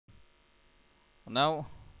Now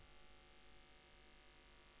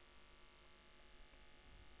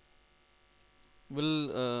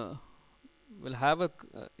we'll we'll have a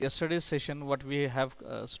yesterday's session what we have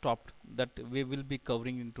stopped, that we will be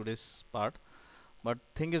covering in today's part. But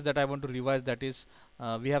thing is that I want to revise, that is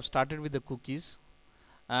we have started with the cookies,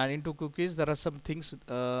 and into cookies there are some things,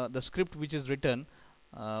 the script which is written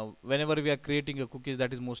whenever we are creating a cookies,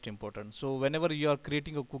 that is most important. So whenever you are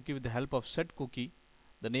creating a cookie with the help of set cookie,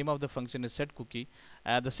 the name of the function is set cookie,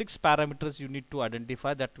 the 6 parameters you need to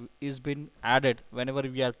identify that is been added whenever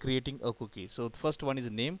we are creating a cookie. So the first one is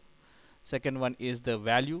name, second one is the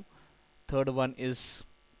value, third one is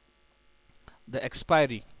the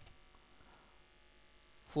expiry,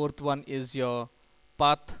 fourth one is your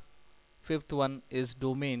path, fifth one is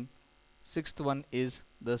domain, sixth one is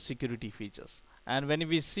the security features. And when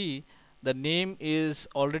we see the name is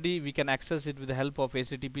already, we can access it with the help of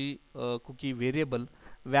HTTP cookie variable.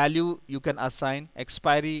 Value you can assign,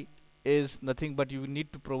 expiry is nothing but you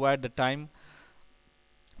need to provide the time.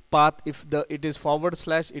 Path, if the it is forward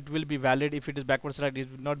slash, it will be valid. If it is backward slash,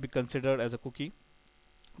 it will not be considered as a cookie.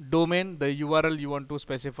 Domain, the URL you want to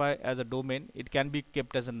specify as a domain, it can be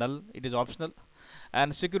kept as a null, it is optional.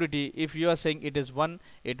 And security, if you are saying it is 1,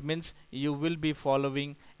 it means you will be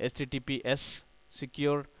following HTTPS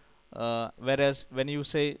secure, whereas when you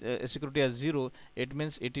say security as 0, it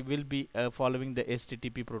means it will be following the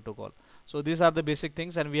HTTP protocol. So these are the basic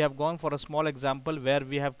things, and we have gone for a small example where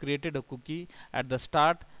we have created a cookie at the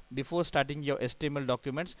start before starting your HTML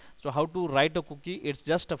documents. So how to write a cookie? It's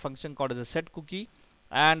just a function called as a set cookie,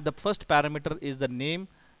 and the first parameter is the name,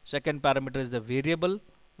 second parameter is the variable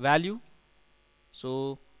value,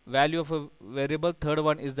 so value of a variable, third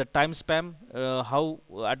one is the time span, how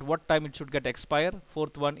at what time it should get expire,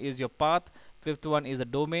 fourth one is your path, fifth one is the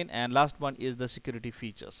domain, and last one is the security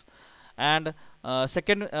features. And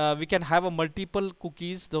second, we can have a multiple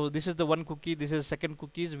cookies. So this is the one cookie, this is second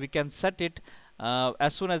cookies. We can set it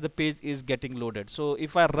as soon as the page is getting loaded. So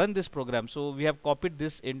if I run this program, so we have copied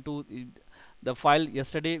this into the file.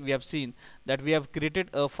 Yesterday we have seen that we have created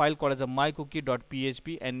a file called as a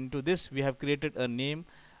mycookie.php, and into this we have created a name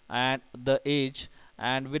and the age,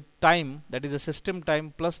 and with time, that is a system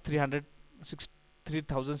time plus 3600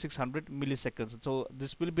 milliseconds. So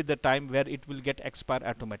this will be the time where it will get expire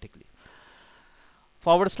automatically.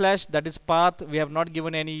 Forward slash, that is path. We have not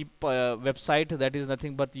given any website, that is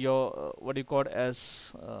nothing but your what you call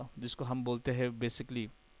as जिसको हम बोलते हैं basically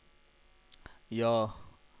your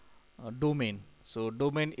domain. So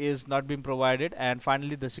domain is not being provided, and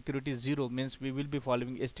finally the security 0 means we will be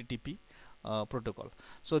following HTTP protocol.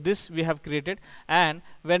 So this we have created, and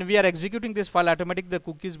when we are executing this file, automatic the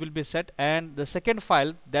cookies will be set, and the second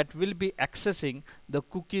file that will be accessing the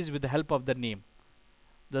cookies with the help of the name.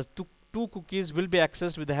 The two cookies will be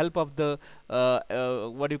accessed with the help of the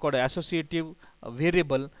what you call associative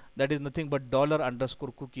variable, that is nothing but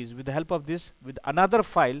 $_cookies. With the help of this, with another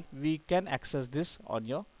file, we can access this on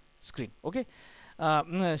your screen. Okay,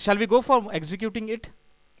 shall we go for executing it?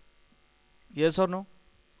 Yes or no?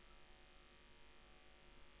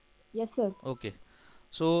 Yes, sir. Okay,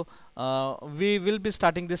 so we will be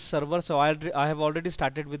starting this server. So I have already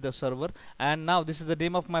started with the server, and now this is the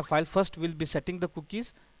name of my file. First we'll be setting the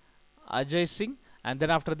cookies, Ajay Singh, and then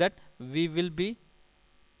after that we will be,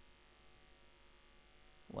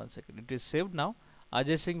 one second, it is saved now.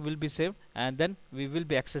 Ajay Singh will be saved, and then we will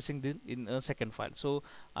be accessing this in a second file. So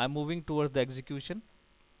I'm moving towards the execution.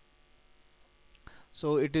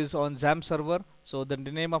 So it is on XAMPP server. So the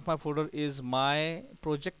name of my folder is my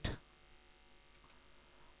project.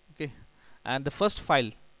 Okay, and the first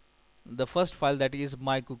file that is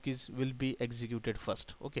my cookies will be executed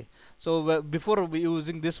first. Okay, so before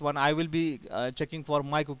using this one, I will be checking for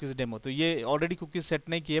my cookies demo. तो ये already cookies set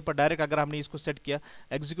नहीं किए, पर direct अगर हमने इसको set किया,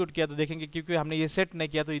 execute किया, तो देखेंगे क्योंकि हमने ये set नहीं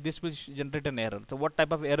किया, तो this will generate an error. So what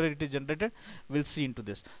type of error it is generated, we'll see into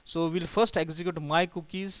this. So we'll first execute my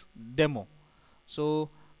cookies demo. So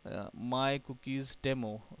my cookies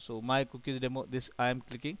demo. So my cookies demo, this I am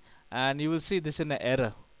clicking, and you will see this in an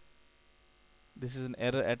error. This is an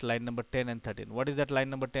error at line number 10 and 13. What is that line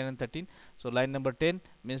number 10 and 13? So line number 10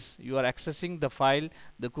 means you are accessing the file,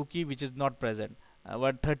 the cookie which is not present.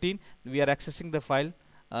 What 13, we are accessing the file,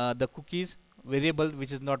 the cookies variable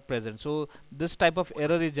which is not present. So this type of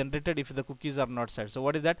error is generated if the cookies are not set. So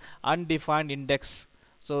what is that? Undefined index.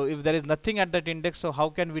 So if there is nothing at that index, so how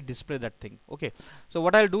can we display that thing? Okay, so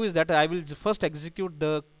what I'll do is that I will first execute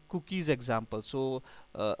the cookies example. So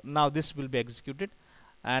now this will be executed,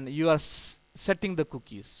 and you are setting the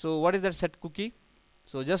cookies. So what is that set cookie?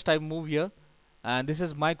 So just I move here, and this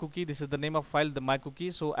is my cookie, this is the name of file, the my cookie.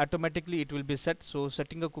 So automatically it will be set. So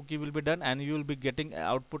setting a cookie will be done, and you will be getting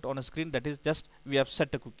output on a screen that is just we have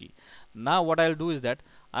set a cookie. Now what I'll do is that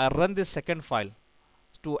I run this second file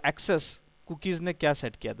to access cookies ने क्या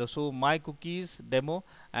set किया था. So my cookies demo,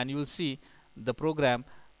 and you will see the program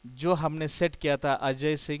जो हमने set किया था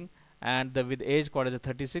Ajay Singh and the with age code as a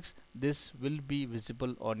 36, this will be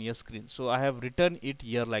visible on your screen. So I have written it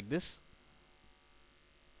here like this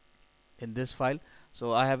in this file.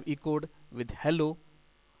 So I have echoed with hello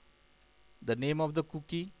the name of the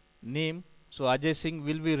cookie name. So Ajay Singh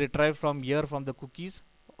will be retrieved from here from the cookies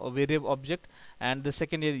or variable object, and the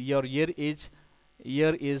second your year age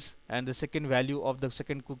year is, and the second value of the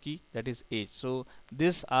second cookie, that is age. So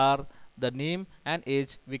these are the name and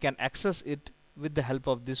age. We can access it with the help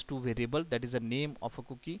of these two variable, that is the name of a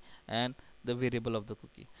cookie and the variable of the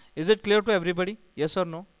cookie. Is it clear to everybody? Yes or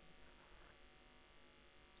no?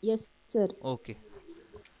 Yes, sir. Okay.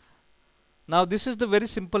 Now this is the very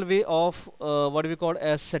simple way of what we call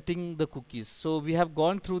as setting the cookies. So we have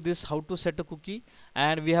gone through this how to set a cookie,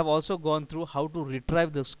 and we have also gone through how to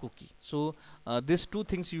retrieve this cookie. So these two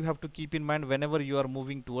things you have to keep in mind whenever you are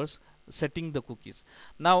moving towards setting the cookies.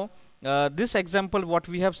 Now this example what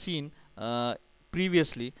we have seen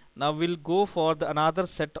previously, now we'll go for the another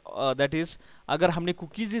set, that is अगर हमने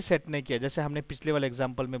cookies ही set नहीं किया, जैसे हमने पिछले वाले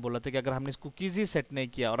example में बोला था कि अगर हमने कुकीज़ ही सेट नहीं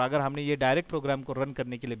किया और अगर हमने ये डायरेक्ट प्रोग्राम को रन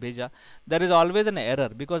करने के लिए भेजा, there is always an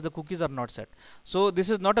error because the cookies are not set. So this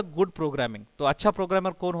is not a good programming. तो अच्छा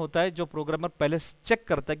प्रोग्रामर कौन होता है? जो प्रोग्रामर पहले चेक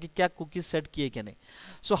करता है कि क्या कुकीज़ सेट किए क्या नहीं.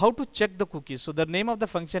 So how to check the cookies? So the name of the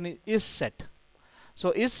function is set.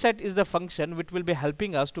 So is set is the function which will be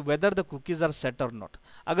helping us to whether the cookies are set or not.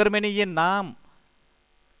 अगर मैंने ये नाम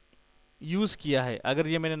use किया है, अगर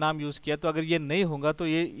ये मैंने नाम यूज़ किया, तो अगर ये नहीं होगा तो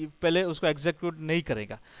ये पहले उसको एग्जीक्यूट नहीं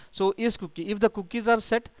करेगा. सो इस cookie if the cookies are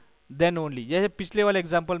set then only. जैसे पिछले वाले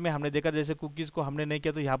एग्जांपल में हमने देखा, जैसे कुकीज़ को हमने नहीं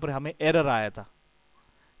किया तो यहाँ पर हमें एरर आया था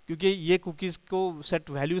क्योंकि ये कुकीज़ को सेट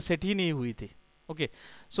वैल्यू सेट ही नहीं हुई थी. Okay,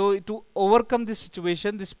 so to overcome this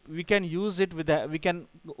situation, this we can use it with we can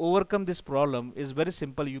overcome this problem is very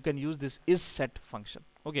simple. You can use this is set function.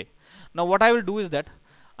 Okay, now what I will do is that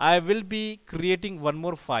I will be creating one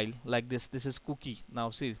more file like this. This is cookie. Now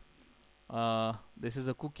see, this is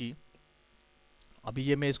a cookie. अभी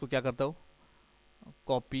ये मैं इसको क्या करता हूँ,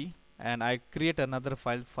 copy, and I create another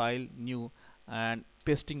file new and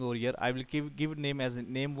pasting over here. I will give name as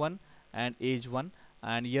name 1 and age 1,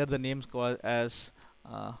 and here the names called as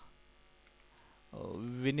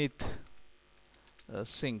Vinith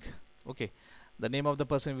Singh. Okay, the name of the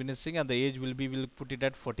person Vinith Singh, and the age will be, we'll put it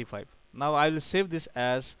at 45. Now I will save this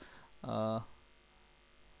as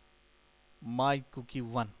my cookie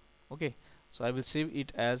 1. Okay, so I will save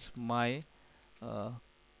it as my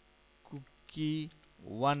cookie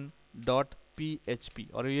 1 dot php,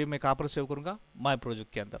 और ये मैं कहाँ पर save करूँगा? My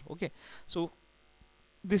project के अंदर. Okay, so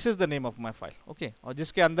this is the name of my file. Okay, और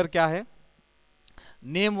जिसके अंदर क्या है,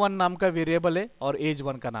 नेम 1 नाम का वेरिएबल है और एज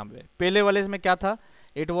 1 का नाम है. पहले वाले इसमें क्या था?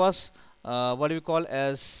 It was what we call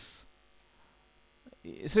as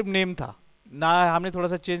सिर्फ नेम था ना, हमने थोड़ा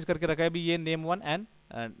सा चेंज करके रखा है अभी ये name 1 and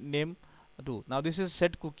name 2. Now this is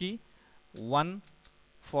set cookie 1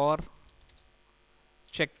 for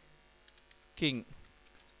checking.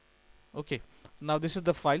 Okay, now this is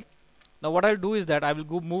the file. Now what I'll do is that I will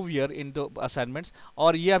go move here into assignments,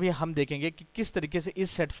 और ये अभी हम देखेंगे कि किस तरीके से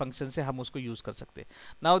इस set function से हम उसको use कर सकते हैं.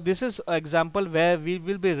 Now this is an example where we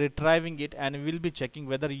will be retrieving it and we will be checking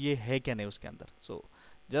whether ये है क्या नहीं उसके अंदर. So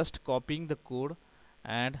just copying the code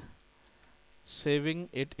and saving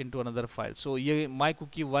it into another file. So ये my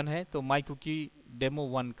cookie 1 है तो my cookie demo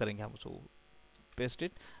 1 करेंगे हम. So paste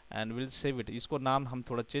it and we'll save it. इसको नाम हम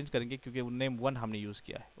थोड़ा change करेंगे क्योंकि name 1 हमने use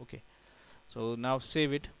किया है. Okay, so now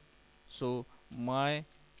save it. So my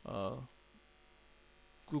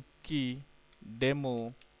cookie demo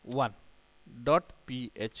 1 dot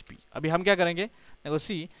php. अभी हम क्या करेंगे? देखो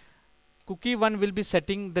see, cookie 1 will be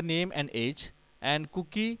setting the name and age, and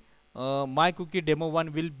cookie my cookie demo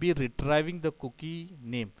 1 will be retrieving the cookie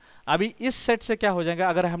name. अभी इस set से क्या हो जाएगा?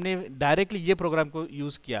 अगर हमने डायरेक्टली ये प्रोग्राम को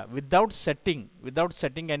यूज़ किया विदाउट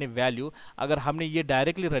सेटिंग एनी वैल्यू, अगर हमने ये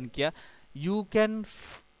डायरेक्टली रन किया, you can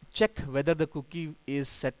check whether the cookie is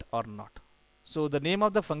set or not. So the name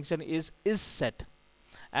of the function is set,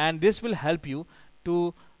 and this will help you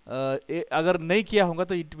to अगर नहीं किया होगा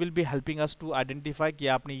तो it will be helping us to identify कि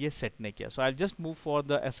आपने ये set नहीं किया. So I'll just move for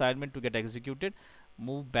the assignment to get executed.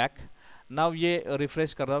 Move back. Now ये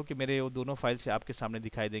refresh कर रहा हूँ कि मेरे वो दोनों फाइल्स आपके सामने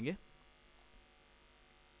दिखाई देंगे.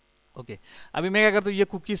 Okay, अभी मैं क्या करता हूँ, ये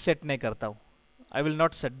cookie set नहीं करता हूँ. I will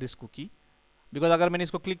not set this cookie. Because अगर मैंने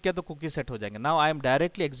इसको क्लिक किया तो कुकी सेट हो जाएंगे. Now I am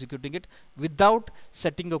directly executing it without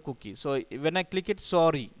setting a cookie. So when I click it,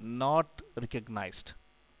 sorry not recognised,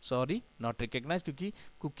 sorry not recognised, क्योंकि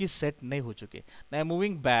cookies set नहीं हो चुके. नाउ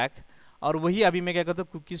मूविंग बैक, और वही अभी मैं क्या करता हूँ,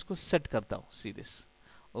 कुकीज को सेट करता हूँ. See this.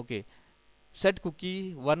 Okay, set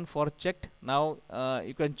cookie 1 for checked. Now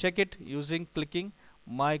you can check it using clicking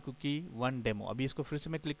my cookie 1 demo. अभी इसको फिर से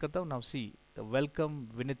मैं क्लिक करता हूँ. Now see the welcome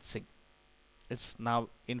Vinit Singh, it's now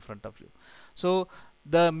in front of you. So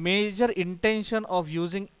the major intention of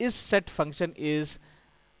using isSet function is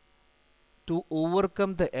to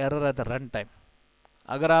overcome the error at the runtime.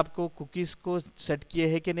 अगर आपको cookies को सेट किए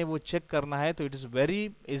हैं कि नहीं वो चेक करना है, तो it is very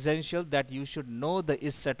essential that you should know the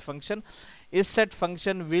इस सेट फंक्शन. इस set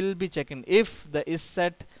function will be checking if the इस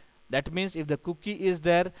set, that means if the cookie is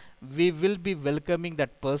there, we will be welcoming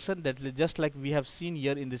that person. That just like we have seen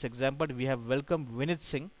here in this example, we have welcomed Vinit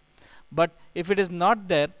Singh. But if it is not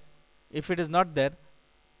there,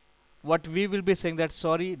 what we will be saying that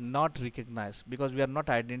sorry not recognized, because we are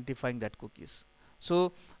not identifying that cookies. So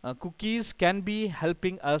cookies can be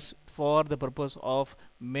helping us for the purpose of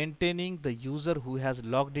maintaining the user who has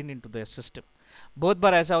logged in into their system. बहुत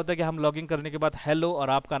बार ऐसा होता है कि हम login करने के बाद hello और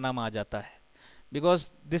आपका नाम आ जाता है, because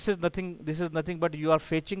this is nothing but you are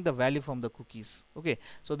fetching the value from the cookies. Okay,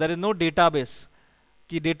 so there is no database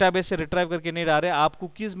कि डेटाबेस से रिट्राइव करके नहीं ला रहे, आप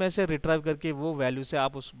कुकीज में से रिट्राइव करके वो वैल्यू से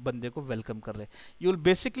आप उस बंदे को वेलकम कर रहे. You will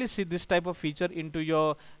basically see this type of feature into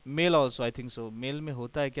your mail also. I think so mail में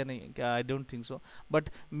होता है क्या, नहीं क्या, I don't think so. But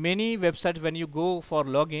many website when you go for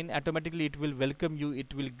log in, automatically it will welcome you,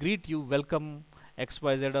 it will greet you, welcome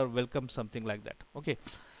XYZ or welcome something like that. Okay,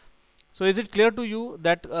 so is it clear to you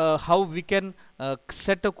that how we can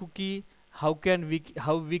set a cookie, how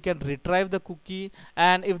we can retrieve the cookie,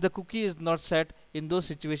 and if the cookie is not set, in those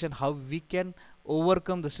situations how we can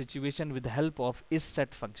overcome the situation with the help of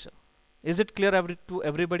isSet function. Is it clear to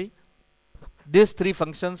everybody? These three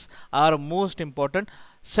functions are most important.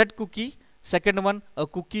 Set cookie, second one a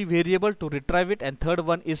cookie variable to retrieve it, and third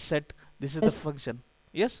one is set. This is the function.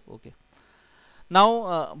 Yes, okay.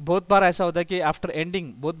 Now बहुत बार ऐसा होता है कि after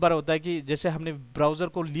ending बहुत बार होता है कि जैसे हमने ब्राउजर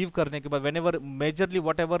को लीव करने के बाद, when ever majorly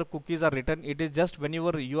what ever cookies are return, it is just when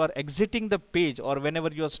ever you are exiting the page और when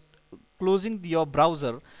ever you are closing your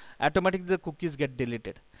browser, automatically the cookies get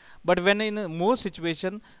deleted. But when in most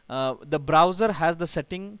situation the browser has the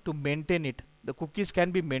setting to maintain it, the cookies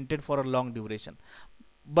can be maintained for a long duration.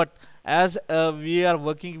 But as we are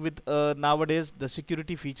working with nowadays, the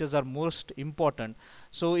security features are most important.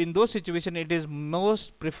 So in those situations, it is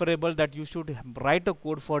most preferable that you should write a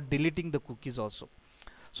code for deleting the cookies also.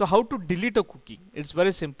 So how to delete a cookie? It's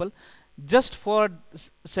very simple. Just for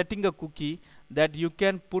setting a cookie, that you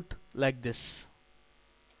can put like this.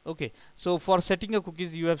 Okay, so for setting a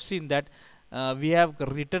cookies, you have seen that we have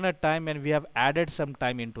written a time and we have added some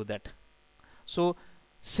time into that. So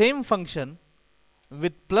same function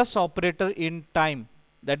with plus operator in time,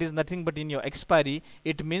 that is nothing but in your expiry,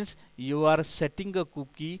 it means you are setting a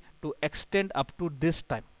cookie to extend up to this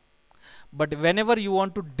time. But whenever you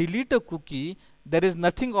want to delete a cookie, there is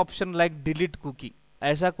nothing option like delete cookie.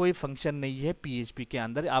 ऐसा कोई function नहीं है PHP के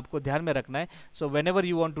अंदर, आपको ध्यान में रखना है. So whenever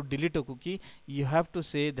you want to delete a cookie, you have to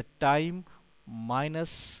say the time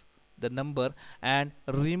minus the number and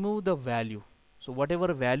remove the value. So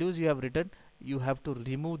whatever values you have written, you have to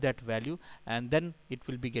remove that value, and then it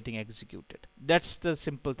will be getting executed. That's the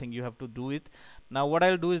simple thing you have to do it. Now what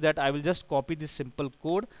I'll do is that I will just copy this simple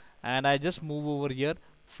code and I just move over here,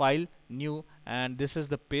 file, new, and this is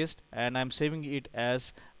the paste, and I'm saving it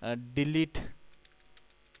as delete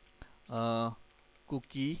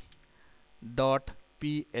cookie dot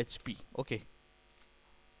php. Okay,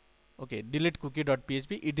 okay, delete cookie dot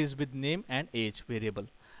php. It is with name and age variable.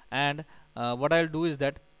 And what I'll do is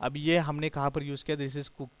that अब ये हमने कहाँ पर use किया, this is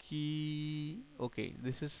cookie, okay,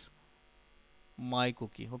 this is my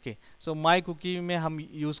cookie. Okay, so my cookie में हम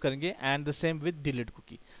use करेंगे and the same with delete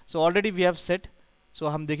cookie. So already we have set, सो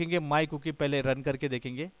हम देखेंगे माई कुकी पहले रन करके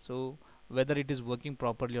देखेंगे, so whether it is working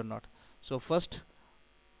properly और not. So first,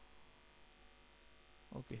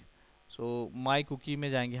 okay, so my cookie में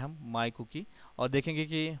जाएंगे हम, माई कुकी, और देखेंगे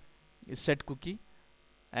कि set cookie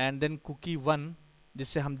and then cookie 1,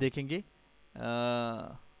 जिससे हम देखेंगे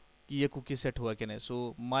कि ये कुकी सेट हुआ कि नहीं.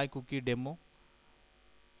 सो माई cookie demo,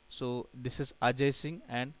 so this is Ajay Singh,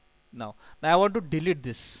 and now I want to delete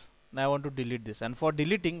this. And for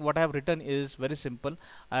deleting, what I have written is very simple.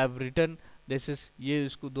 I have written this is, ये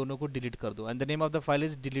इसको दोनों को delete कर दो, and the name of the file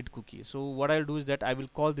is delete cookie. So what I'll do is that I will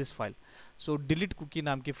call this file. So delete cookie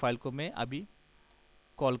नाम की file को मैं अभी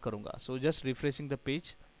कॉल करूँगा. So just refreshing the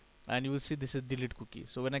page and you will see this is delete cookie.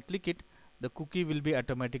 So when I click it, the cookie will be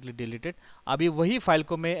automatically deleted. अभी वही file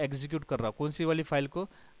को मैं एग्जीक्यूट कर रहा हूँ, कौन सी वाली फाइल को,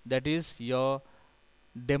 that is your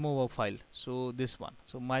demo file. So this one,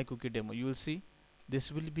 so my cookie demo, you will see this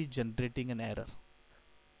will be generating an error,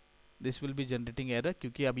 this will be generating error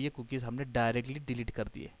क्योंकि अब ये cookies हमने directly delete कर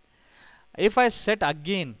दिए। if I set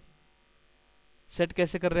again, set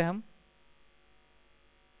कैसे कर रहे हैं हम,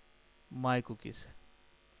 my cookies,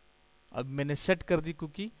 अब मैंने set कर दी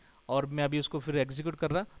cookie और मैं अभी उसको फिर execute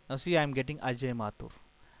कर रहा। now see I am getting Ajay Mathur।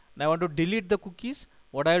 now I want to delete the cookies,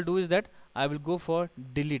 what I will do is that I will go for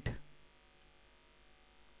delete।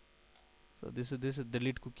 so this is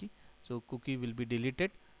delete cookie, so cookie will be deleted।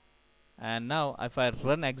 and now if I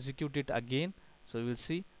run execute it again, so you will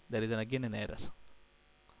see there is again an error।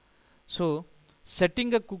 so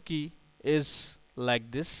setting a cookie is like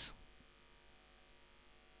this,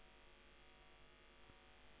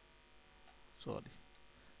 sorry,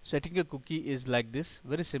 setting a cookie is like this,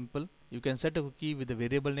 very simple। you can set a cookie with a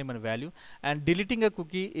variable name and value, and deleting a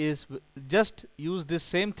cookie is just use this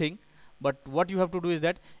same thing, but what you have to do is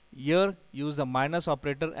that here use a minus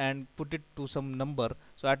operator and put it to some number,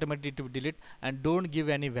 so automatically it will delete, and don't give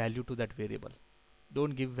any value to that variable,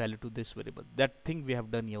 don't give value to this variable, that thing we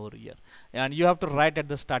have done over here, and you have to write at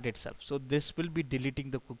the start itself, so this will be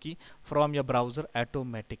deleting the cookie from your browser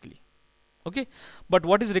automatically, okay। but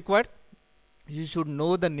what is required, you should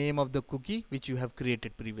know the name of the cookie which you have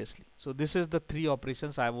created previously। so this is the three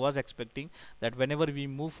operations I was expecting, that whenever we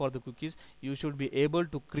move for the cookies, you should be able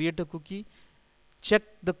to create a cookie, check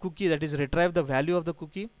the cookie, that is retrieve the value of the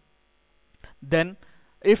cookie, then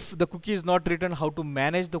if the cookie is not written, how to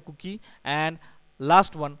manage the cookie, and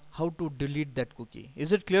last one, how to delete that cookie।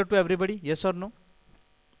 is it clear to everybody, yes or no,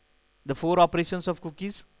 the four operations of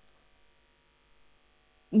cookies?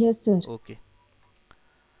 Yes, sir. okay,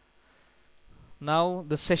 now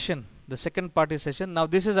the session, the second part is session। now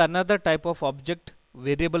this is another type of object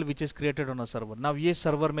variable which is created on a server। now ये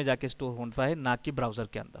server में जाके store होता है, ना कि browser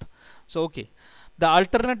के अंदर। so okay, the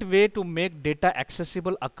alternate way to make data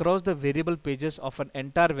accessible across the variable pages of an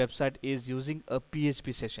entire website is using a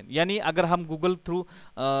PHP session। यानी अगर हम Google थ्रू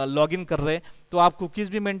लॉगिन कर रहे हैं तो आप कुकीज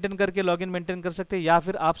भी मेंटेन करके लॉगिन मेंटेन कर सकते हैं, या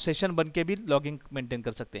फिर आप सेशन बन के भी लॉगिन मेंटेन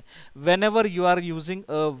कर सकते हैं। whenever you are using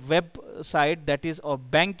a website that is of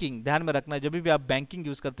banking, ध्यान में रखना जब भी आप बैंकिंग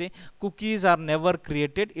यूज करते हैं, cookies are never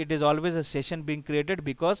created, it is always a session being created,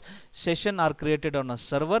 because session are created on a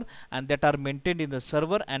server and that are maintained in the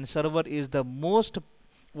server, and server is the most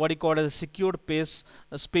what you call as a secured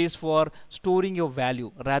space for storing your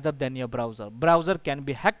value rather than your browser। browser can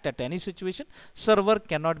be hacked at any situation, server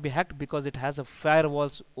cannot be hacked because it has a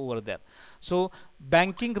firewalls over there। so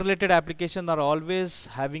banking related applications are always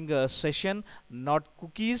having a session, not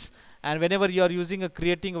cookies, and whenever you are using a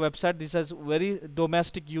creating a website, this is very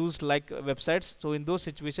domestic use like websites, so in those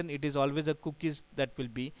situations it is always a cookies that will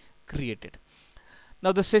be created।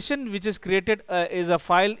 now the session which is created is a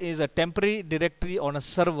file, is a temporary directory on a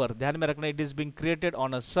server, ध्यान में रखना, it is being created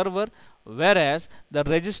on a server, whereas the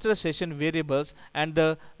register session variables and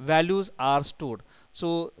the values are stored।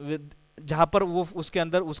 so with जहाँ पर वो उसके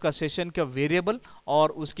अंदर उसका session का वेरिएबल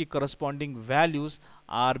और उसकी corresponding values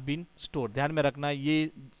are been stored, ध्यान में रखना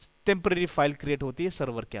ये टेम्पररी फाइल क्रिएट होती है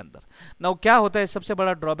सर्वर के अंदर। नाउ क्या होता है सबसे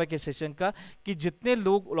बड़ा ड्रॉबैक है सेशन का, कि जितने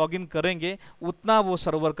लोग लॉगिन करेंगे उतना वो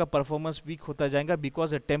सर्वर का परफॉर्मेंस वीक होता जाएगा,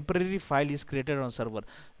 because temporary file is created on server.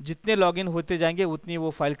 जितने लॉगिन होते जाएंगे उतनी वो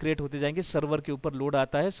फाइल क्रिएट होते जाएंगे, सर्वर के ऊपर लोड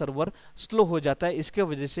आता है, सर्वर स्लो हो जाता है। इसके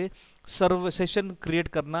वजह से सर्वर सेशन क्रिएट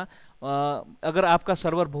करना, अगर आपका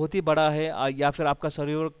सर्वर बहुत ही बड़ा है या फिर आपका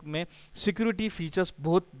सर्वर में सिक्योरिटी फीचर्स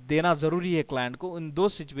बहुत देना ज़रूरी है क्लाइंट को, इन दो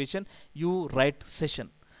situation you right session,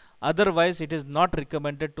 otherwise it is not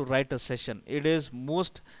recommended to write a session, it is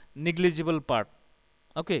most negligible part,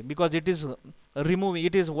 okay, because it is removing,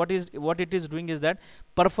 it is what it is doing is that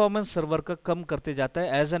performance server का कम करते जाता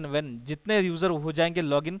है, as and when जितने user हो जाएंगे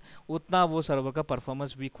login उतना वो server का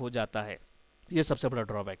परफॉर्मेंस वीक हो जाता है, ये सबसे बड़ा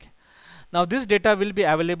ड्रॉबैक है। Now this data will be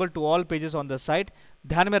available to all pages on the site।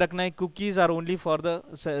 ध्यान में रखना है cookies are only for the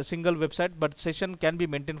single website but session can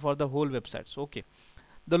be maintained for the whole website, so okay।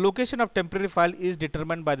 The location of temporary file is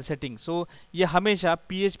determined by the setting। so ये हमेशा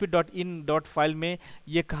php.in.file में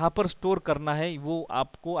ये कहाँ पर स्टोर करना है वो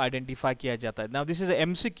आपको आइडेंटिफाई किया जाता है। Now this is a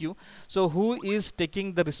MCQ, so who is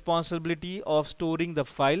taking the responsibility of storing the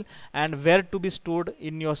file and where to be stored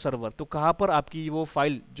in your server। तो कहाँ पर आपकी वो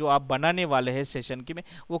फाइल जो आप बनाने वाले हैं सेशन के में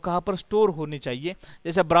वो कहाँ पर स्टोर होनी चाहिए।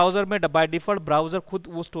 जैसे ब्राउजर में बाय डिफॉल्ट ब्राउजर खुद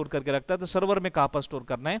वो स्टोर करके रखता है, तो सर्वर में कहाँ पर स्टोर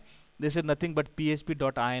करना है, this is nothing but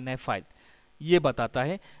php.ini file ये बताता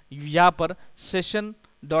है। यहाँ पर session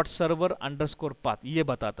dot server underscore path, ये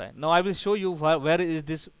बताता है. Now I will show you where is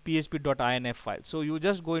this php.inf file. So you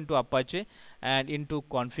just go into Apache and into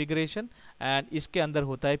configuration, and इसके अंदर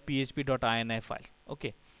होता है php.inf file.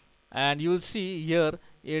 Okay, and you will see here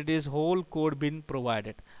it is whole code been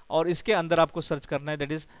provided. और इसके अंदर आपको search करना है,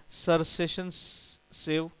 that is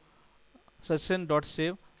session dot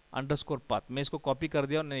save underscore path. मैं इसको कॉपी कर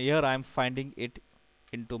दिया और here I am finding it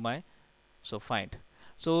into my, so find.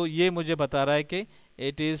 सो ये मुझे बता रहा है कि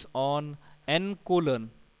it is on n colon.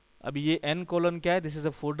 अभी ये n कोलन क्या है? This is a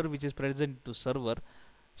folder which is present to server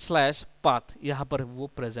slash path. यहाँ पर वो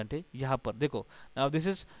प्रेजेंट है. यहाँ पर देखो, now this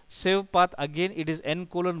is save path. Again it is n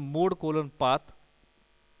colon mode colon path.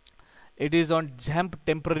 It is on XAMPP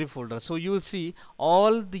temporary folder. So you will see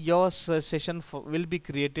all your session will be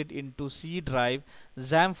created into C drive,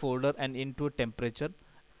 XAMPP folder and into temperature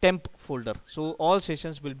temp folder. So all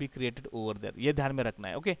sessions will be created over there. ये ध्यान में रखना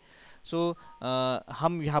है. Okay. So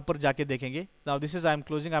हम यहाँ पर जाके देखेंगे. Now this is I am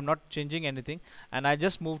closing. I am not changing anything, and I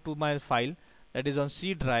just move to my file that is on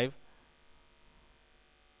C drive.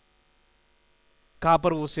 कहाँ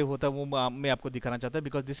पर वो सेव होता है वो मैं आपको दिखाना चाहता हूँ,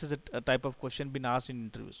 because this is a type of question been asked in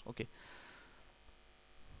interviews. Okay,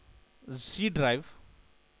 C drive.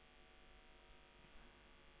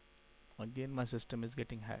 Again my system is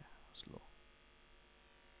getting slow.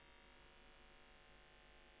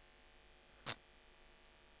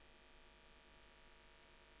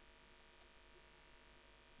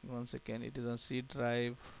 One second, it is on C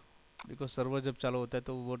drive because server जब चालू होता है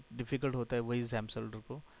तो वो difficult होता है वही XAMPP server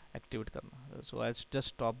को activate करना. So I just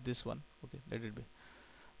stop this one. Okay, let it be.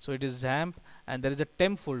 So it is XAMPP and there is a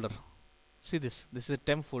temp folder. See this is a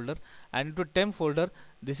temp folder, and into temp folder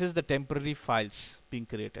this is the temporary files being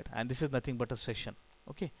created, and this is nothing but a session.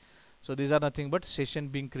 Okay, so these are nothing but session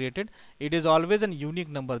being created. It is always a unique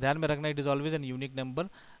number. ध्यान में रखना, it is always a unique number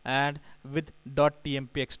and with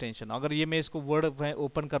 .tmp extension. अगर ये मैं इसको word में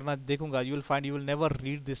open करना देखूंगा, you will find you will never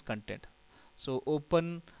read this content. So open,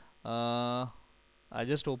 I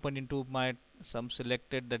just open into my some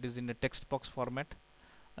selected, that is in a text box format,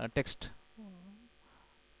 text.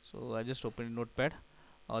 So I just open notepad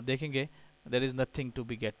और देखेंगे there is nothing to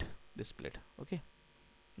be get displayed. Okay,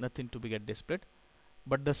 nothing to be get displayed,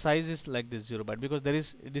 but the size is like this 0 byte because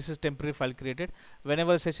this is temporary file created.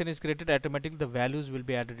 Whenever a session is created, automatically the values will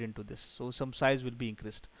be added into this, so some size will be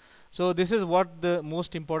increased. So this is what the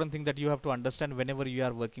most important thing that you have to understand whenever you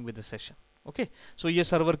are working with the session. Okay, so ये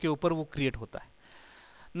server के ऊपर वो create होता है.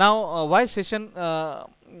 Now why session,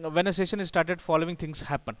 when a session is started, following things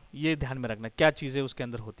happen. ये ध्यान में रखना क्या चीज़ें उसके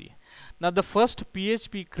अंदर होती है. Now the first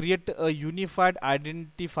PHP create a unified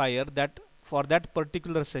identifier that for that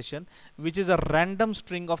particular session which is a random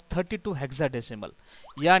string of 32 hexadecimal.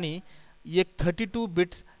 यानी ये 32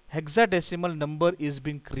 bits hexadecimal number is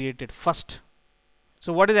being created first.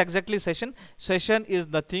 So what is exactly session? Session is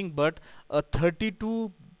nothing but a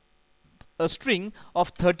string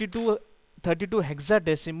of 32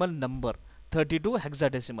 hexadecimal number. 32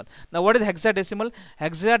 hexadecimal. Now what is hexadecimal?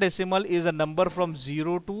 Hexadecimal is a number from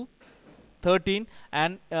 0 to 13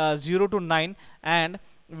 and 0 to 9 and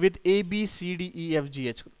with A, B, C, D, E, F, G,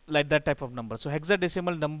 H, like that type of number. So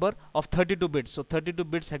hexadecimal number of 32 bits. So 32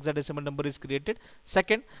 bits hexadecimal number is created.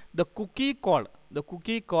 Second, the cookie code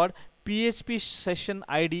PHP session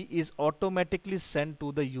ID is automatically sent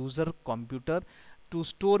to the user computer to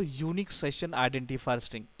store unique session identifier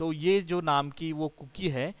string. तो ये जो नाम की वो cookie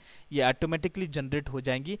है ये automatically generate हो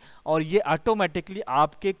जाएंगी और ये ऑटोमेटिकली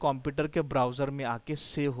आपके कंप्यूटर के ब्राउजर में आके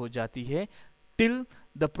सेव हो जाती है till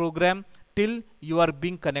the programme, till you are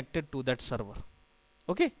being connected to that server.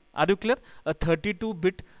 Okay, are you clear? A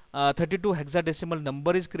 32 hexadecimal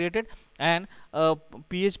number is created and a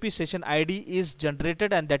PHP session ID is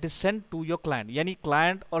generated and that is sent to your client. Yani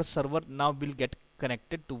client or server now will get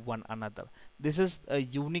connected to one another. This is a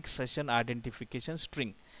unique session identification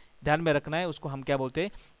string. ध्यान में रखना है उसको हम क्या बोलते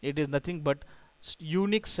हैं? It is nothing but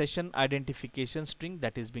unique session identification string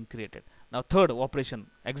that is being created. Now third operation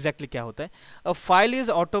exactly क्या होता है? A file is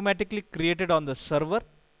automatically created on the server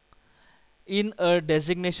in a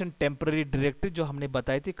designation temporary directory जो हमने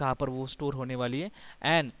बताई थी कहाँ पर वो स्टोर होने वाली है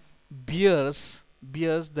and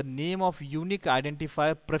bears the name of unique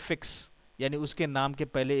identifier prefix, यानी उसके नाम के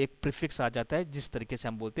पहले एक प्रीफिक्स आ जाता है जिस तरीके से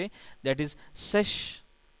हम बोलते हैं that is sesh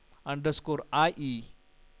underscore IE.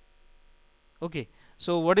 Okay,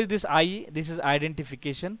 so what is this IE? This is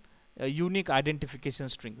identification, a unique identification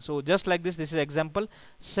string. So just like this is example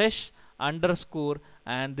sesh underscore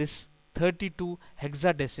and this 32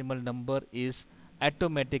 hexadecimal number is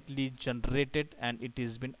automatically generated and it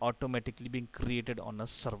is been automatically being created on a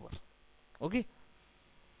server. Okay,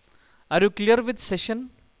 are you clear with session?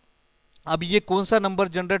 अब ये कौन सा number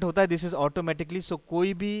generate होता है, this is automatically, सो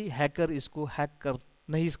कोई भी hacker इसको hack कर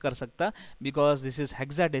नहीं कर सकता, because this is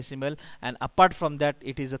hexadecimal and apart from that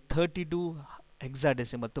it is a 32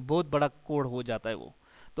 hexadecimal, तो बहुत बड़ा कोड हो जाता है वो,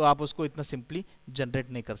 तो आप उसको इतना सिंपली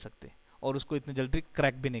जनरेट नहीं कर सकते और उसको इतनी जल्दी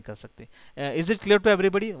क्रैक भी नहीं कर सकते. Is it clear to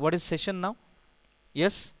everybody what is session now?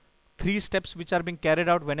 Yes, 3 steps which are being carried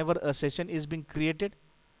out whenever a session is being created.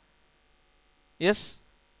 Yes.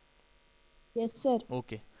 Yes, sir.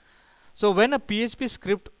 Okay. So when a PHP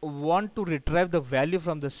script want to retrieve the value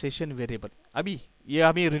from the session variable, अभी ये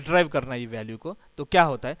हमें retrieve करना है ये value को, तो क्या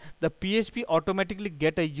होता है, the PHP automatically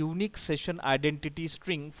get a unique session identity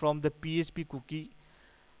string from the PHP cookie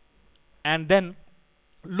and then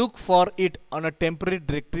look for it on a temporary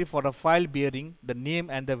directory for a file bearing the name,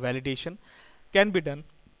 and the validation can be done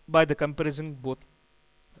by the comparison both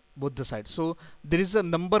the sides. So there is a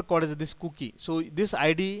number called as this cookie. So this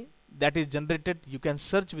ID that is generated, you can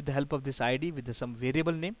search with the help of this ID with some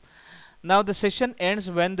variable name. Now the session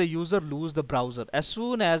ends when the user lose the browser. As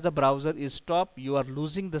soon as the browser is stopped, you are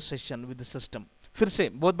losing the session with the system. फिर से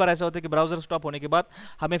बहुत बार ऐसा होता है कि browser stop होने के बाद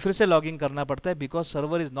हमें फिर से लॉगिन करना पड़ता है, because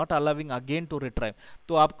server is not allowing again to retrieve.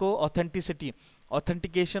 तो आपको authenticity,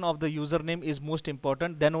 authentication of the username is most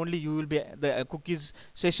important, then only you will be the cookies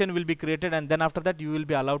session will be created, and then after that you will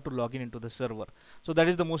be allowed to log in into the server. So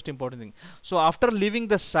that is the most important thing. So after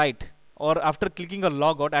leaving the site or after clicking a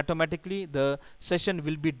logout, automatically the session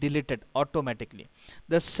will be deleted automatically.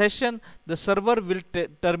 The server will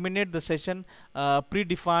terminate the session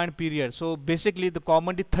predefined period. So basically the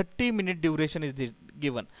commonly 30-minute duration is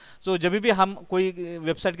given. So जब भी हम कोई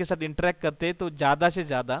website के साथ interact करते हैं तो ज़्यादा से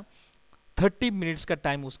ज़्यादा 30 मिनट्स का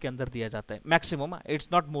टाइम उसके अंदर दिया जाता है maximum, it's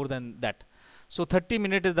not more than that. So 30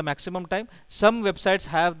 minutes is the maximum time. Some websites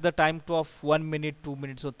have the time to of 1 minute, 2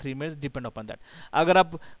 minutes or 3 minutes, depend upon that. अगर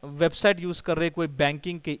आप वेबसाइट यूज कर रहे हैं कोई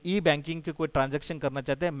बैंकिंग के, ई बैंकिंग के कोई ट्रांजेक्शन करना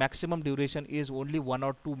चाहते हैं, maximum duration is only 1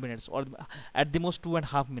 or 2 minutes और एट द मोस्ट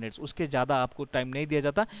 2.5 minutes. उसके ज़्यादा आपको टाइम नहीं दिया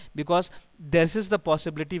जाता, because there is the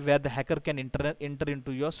possibility where the hacker can inter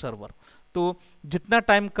into your server. तो जितना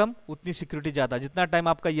टाइम कम उतनी सिक्योरिटी ज़्यादा, जितना टाइम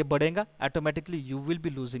आपका ये बढ़ेगा automatically you will be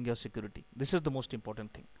losing your security. This is the most important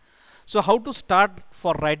thing. So how to start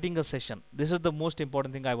for writing a session? This is the most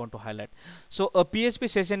important thing I want to highlight. So a PHP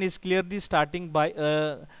session is clearly starting by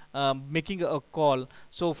making a call.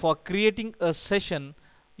 So for creating a session,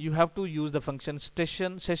 you have to use the function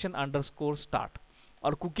session underscore start.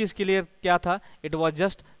 और cookies के लिए क्या था, it was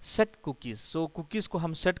just set cookies. So cookies को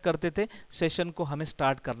हम set करते थे, session को हमें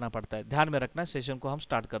स्टार्ट करना पड़ता है. ध्यान में रखना, सेशन को हम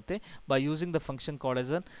स्टार्ट करते हैं by using the function called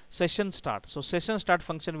as an session start. So session start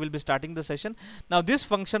function will be starting the session. Now this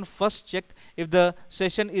function first check if the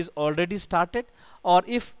session is already started, और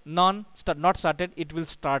if not started, it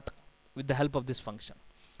will start with the help of this function.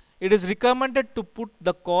 It is recommended to put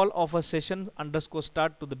the call of a session underscore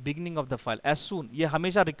start to the beginning of the file as soon. ये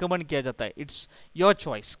हमेशा recommend किया जाता है. It's your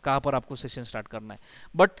choice कहाँ पर आपको session start करना है.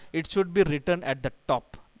 But it should be written at the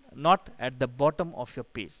top, not at the bottom of your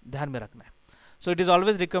page. ध्यान में रखना है. So it is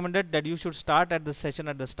always recommended that you should start at the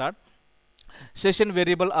session at the start. Session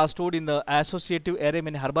variable are stored in the associative array.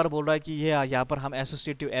 मैंने हर बार बोल रहा है कि ये यहाँ पर हम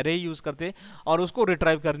एसोसिएटिव एरे यूज़ करते हैं, और उसको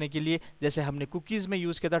रिट्राइव करने के लिए जैसे हमने कुकीज़ में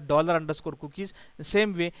यूज़ किया था dollar underscore cookies,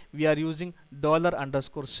 same way we are using dollar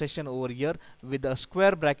underscore session over here with a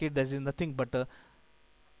square bracket that is nothing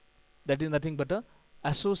but a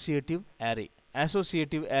associative array.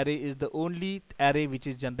 Associative array is the only array which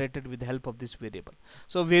is generated with the help of this variable.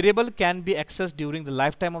 So variable can be accessed during the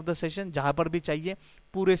lifetime of the session. जहाँ पर भी चाहिए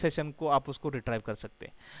पूरे session को आप उसको retrieve कर सकते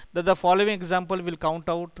हैं. The following example will count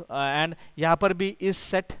out and यहाँ पर भी इस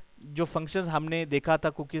सेट जो फंक्शंस हमने देखा था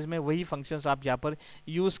कुकीज़ में, वही फंक्शंस आप यहाँ पर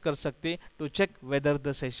यूज़ कर सकते to check whether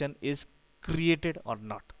the session is created और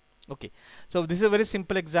not. Okay, so this is a very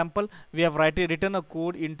simple example. We have written a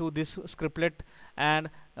code into this scriptlet,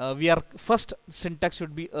 and we are first syntax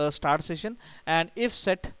should be a start session, and if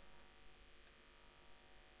set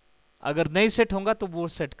अगर नहीं set होगा तो वो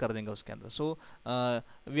set कर देंगे उसके अंदर. So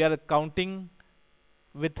we are counting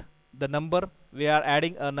with the number, we are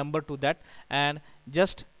adding a number to that, and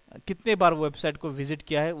just कितने बार वो वेबसाइट को विजिट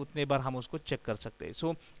किया है उतने बार हम उसको चेक कर सकते हैं.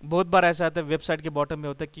 सो बहुत बार ऐसा आता है वेबसाइट के बॉटम में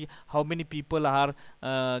होता है कि हाउ मेनी पीपल आर,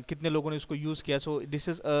 कितने लोगों ने उसको यूज़ किया. So this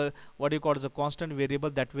is what you call the constant variable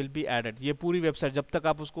that will be added. ये पूरी वेबसाइट जब तक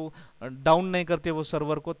आप उसको डाउन नहीं करते वो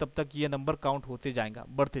सर्वर को, तब तक ये नंबर काउंट होते जाएगा,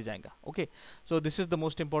 बढ़ते जाएगा. Okay, so this is the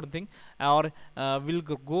most important thing, और will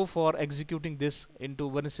go for executing this in to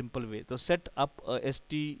one simple way. तो set up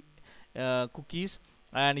st cookies,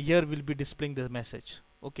 and here will be displaying the message.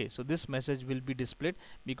 Okay, so this message will be displayed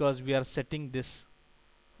because we are setting this.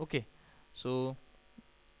 Okay, so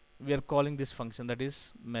we are calling this function that is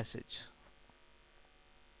message.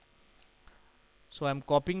 So I'm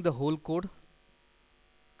copying the whole code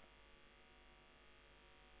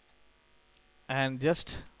and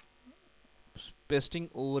just pasting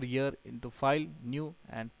over here into file new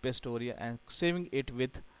and paste over here and saving it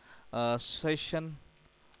with session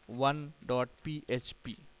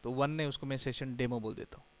 1.php. तो 1 ने उसको मैं session demo बोल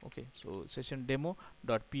देता हूँ. Okay, so session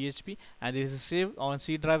demo.php and this is saved on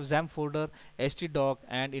C drive, XAMPP folder, htdoc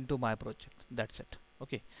and into my project. That's it.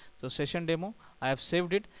 Okay, so session demo, I have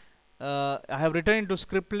saved it. I have written into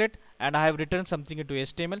scriptlet and I have written something into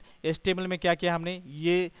HTML. HTML में क्या किया हमने,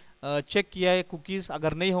 ये check किया है cookies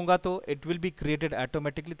अगर नहीं होगा तो it will be created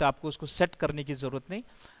automatically, तो आपको उसको सेट करने की ज़रूरत नहीं,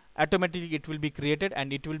 automatically it will be created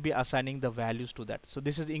and it will be assigning the values to that. So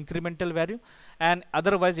this is incremental value and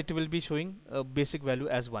otherwise it will be showing basic value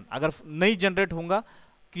as 1. अगर नहीं generate होगा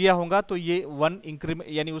किया होगा तो ये 1 इंक्रीमेंट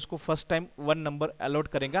यानी उसको फर्स्ट टाइम 1 नंबर अलॉट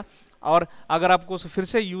करेगा, और अगर आपको उसे फिर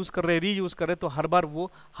से यूज़ कर रहे रीयूज़ कर रहे तो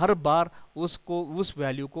हर बार उसको उस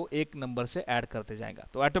वैल्यू को एक नंबर से ऐड करते जाएगा.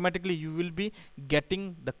 तो automatically you will be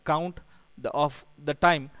getting the count of the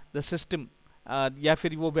time the system या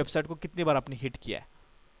फिर वो वेबसाइट को कितनी बार आपने हिट किया है.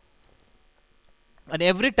 And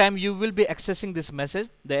every time you will be accessing this message,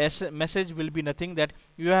 the message will be nothing that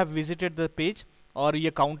you have visited the page, और ये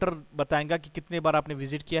काउंटर बताएगा कि कितने बार आपने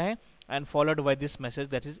विजिट किया है, and followed by this message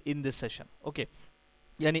that is in this session. Okay,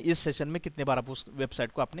 यानी इस सेशन में कितने बार आप उस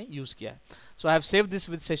वेबसाइट को आपने यूज किया है. सो I have save this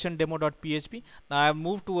with session demo dot P H P. Now I have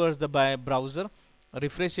move towards the browser,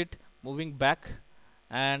 refresh it, moving back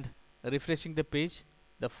and refreshing the page.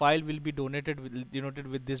 The file will be denoted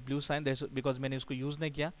with this blue sign. That's because मैंने इसको use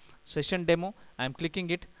नहीं किया. Session demo, I am clicking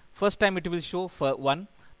it. First time it will show for 1.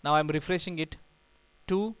 Now I am refreshing it.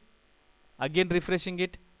 2, again refreshing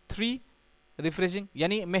it. 3, refreshing.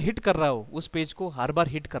 यानी मैं hit कर रहा हूँ उस पेज को, हर बार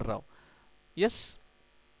hit कर रहा हूँ. Yes.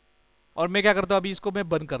 और मैं क्या करता हूँ, अभी इसको मैं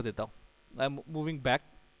बंद कर देता हूँ. I am moving back.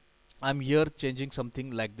 I am here changing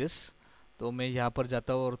something like this. तो मैं यहाँ पर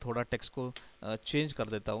जाता हूँ और थोड़ा टेक्स्ट को चेंज कर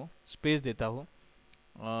देता हूँ, स्पेस देता हूँ.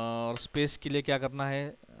 और स्पेस के लिए क्या करना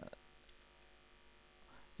है,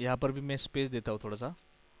 यहाँ पर भी मैं स्पेस देता हूँ थोड़ा सा,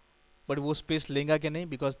 बट वो स्पेस लेगा क्या नहीं,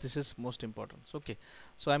 because this is most important. Okay,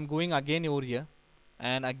 so I am going again over here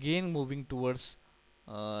and again moving towards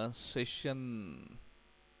session.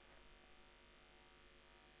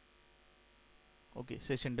 Okay,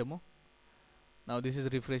 session demo. Now this is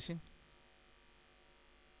refreshing.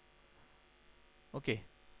 Okay,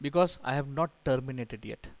 because I have not terminated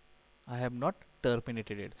yet. I have not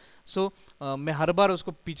terminated it. So मैं हर बार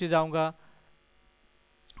उसको पीछे जाऊंगा,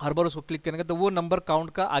 हर बार उसको click करेंगे तो वो number count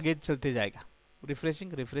का आगे चलते जाएगा.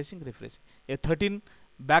 Refreshing refreshing refreshing. ये 13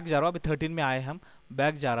 बैक जा रहा हूँ, अभी 13 में आए हम,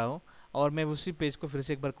 बैक जा रहा हूँ और मैं उसी पेज को फिर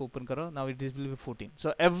से एक बार को ओपन कर रहा हूँ. Now it will be 14.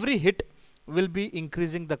 So every hit will be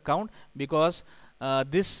increasing the count because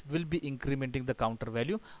this will be incrementing the counter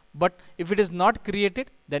value, but if it is not created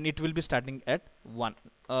then it will be starting at 1,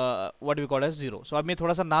 what we call as 0. so अब मैं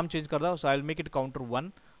थोड़ा सा नाम change कर रहा हूँ. so I will make it counter 1,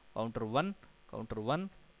 counter 1, counter 1.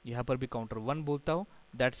 यहाँ पर भी counter 1 बोलता हूँ.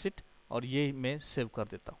 that's it. और ये मैं सेव कर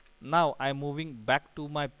देता हूँ. now I am moving back to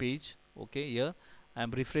my page. okay, here I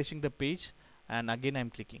am refreshing the page and again I am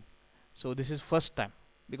clicking. so this is first time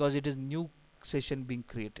because it is new session being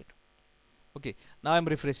created. Okay, now I'm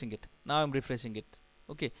refreshing it. Now I'm refreshing it.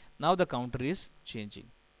 Okay, now the counter is changing.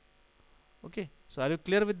 Okay, so are you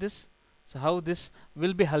clear with this? So how this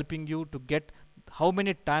will be helping you to get how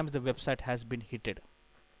many times the website has been hitted.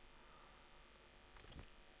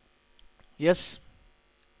 Yes,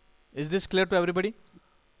 is this clear to everybody?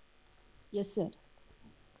 Yes, sir.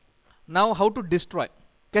 Now how to destroy,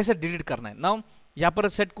 कैसे delete करना है. Now यहाँ पर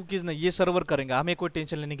set cookies नहीं, ये server करेंगे, हमें कोई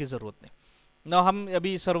टेंशन लेने की जरूरत नहीं. ना हम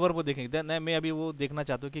अभी सर्वर को देखेंगे. नहीं, मैं अभी वो देखना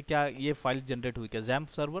चाहता हूँ कि क्या ये फाइल जनरेट हुई क्या.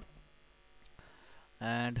 XAMPP server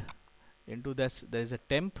and into this there is a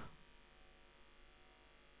temp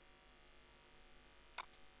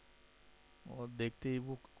और देखते ही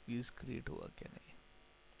वो कुकीज क्रिएट हुआ क्या नहीं.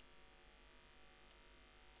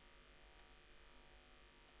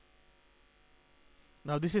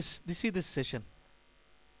 नाउ दिस सेशन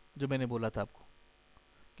जो मैंने बोला था आपको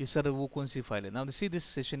कि सर वो कौन सी फाइल है. Now this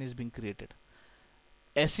session is being created.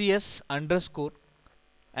 SES underscore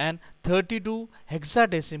and 32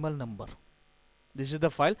 hexadecimal number. This is the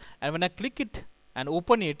file, and when I click it and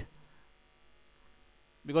open it,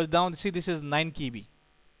 because down see this is 9 KB.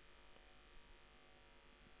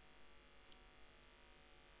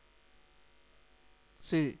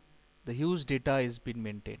 See the huge data is been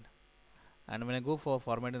maintained, and when I go for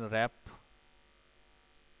format and wrap,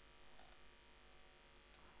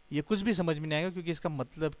 ये कुछ भी समझ में नहीं आएगा क्योंकि इसका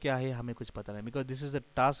मतलब क्या है हमें कुछ पता नहीं, because this is the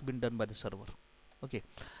task been done by the server. Okay,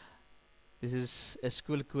 This is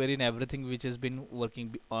SQL query and everything which has been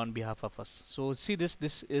working on behalf of us. So see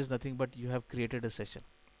this is nothing but you have created a session.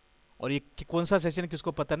 और ये कौन सा session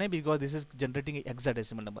किसको पता नहीं, because this is generating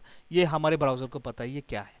hexadecimal number. ये हमारे browser को पता है ये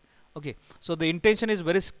क्या है. Okay, so the intention is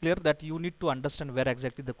very clear that you need to understand where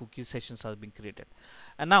exactly the cookie sessions are being created.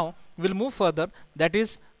 And now we'll move further. That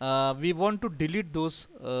is, we want to delete those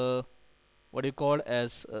what you call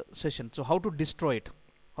as session. So how to destroy it?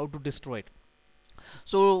 How to destroy it?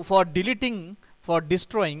 So for deleting, for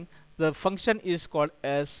destroying, the function is called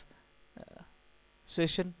as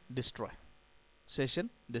session destroy. Session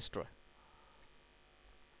destroy.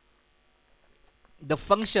 The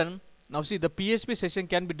function, now see, the PHP session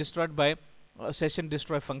can be destroyed by session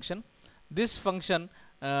destroy function. This function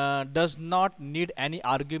does not need any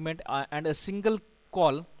argument, and a single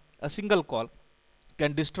call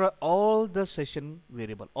can destroy all the session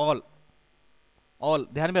variable. All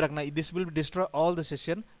ध्यान में रखना, this will destroy all the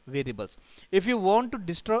session variables. If you want to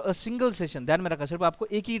destroy a single session, ध्यान में रखना, सिर्फ आपको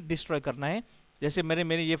एक ही destroy करना है. जैसे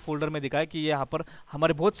मैंने ये फोल्डर में दिखाया कि यहाँ पर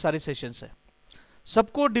हमारे बहुत सारे सेशंस हैं,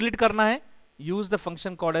 सबको डिलीट करना है. Use the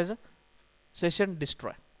function called as session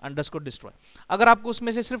destroy underscore destroy. अगर आपको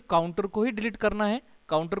उसमें से सिर्फ काउंटर को ही डिलीट करना है,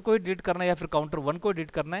 या फिर काउंटर 1 को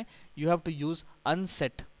डिलीट करना है, you have to use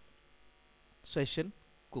unset session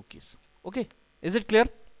cookies. Okay, is it clear?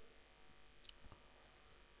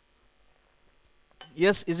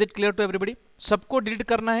 Yes, is it clear to everybody? सबको डिलीट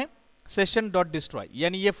करना है सेशन डॉट डिस्ट्रॉय,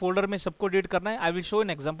 यानी ये फोल्डर में सबको डिलीट करना है. I will show an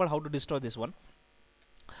example how to destroy this one.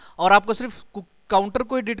 और आपको सिर्फ काउंटर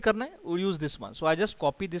को ही डिलीट करना है, use this one. So I just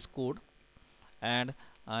copy this code and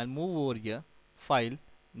I move over here, file,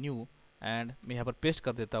 new, and मैं यहाँ पर पेस्ट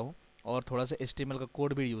कर देता हूँ और थोड़ा सा HTML का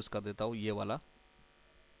कोड भी यूज कर देता हूँ, ये वाला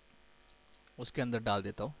उसके अंदर डाल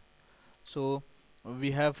देता हूँ. सो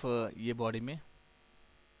वी हैव ये बॉडी में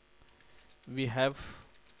we have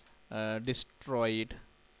destroyed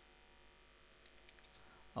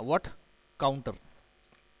what counter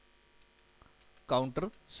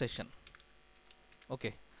session.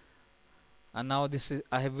 Okay, and now this is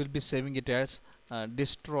I will be saving it as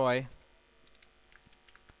destroy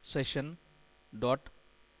session dot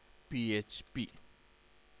php.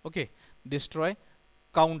 Okay, destroy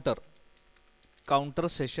counter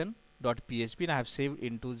session dot php, and I have saved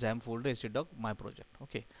into XAMPP folder instead of my project.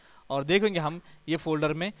 Okay, और देखेंगे हम ये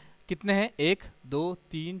folder में कितने हैं, 1 2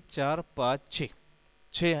 3 4 5 6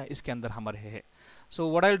 इसके अंदर हमारे है. So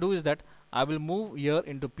what I will do is that I will move here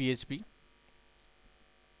into PHP.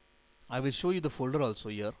 I will show you the folder also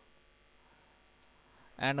here,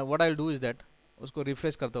 and what I will do is that उसको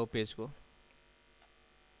रिफ्रेश करता हूँ पेज को.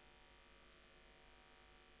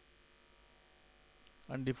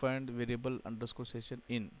 Undefined variable underscore session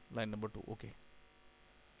in line number 2. Okay,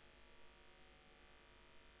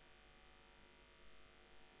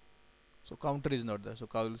 so counter is not there, so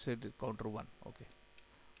I will say counter 1. okay,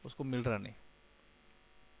 उसको मिल रहा नहीं.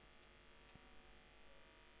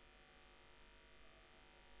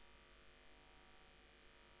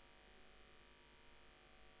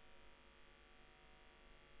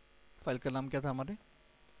 File का नाम क्या था हमारे,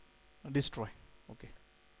 डिस्ट्रॉय. ओके,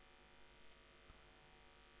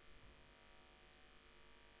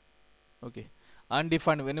 ओके,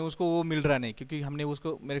 अनडिफाइंड, मैंने उसको वो मिल रहा नहीं क्योंकि हमने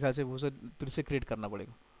उसको मेरे ख्याल से वो फिर से क्रिएट करना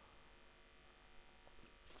पड़ेगा.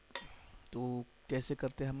 तो कैसे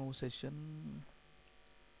करते हैं हम वो session,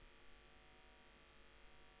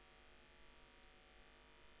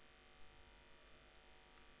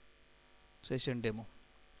 session demo.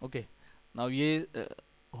 Okay, now ये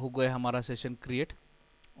हो गया हमारा सेशन क्रिएट,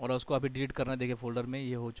 और उसको अभी डिलीट करना. देखिए फोल्डर में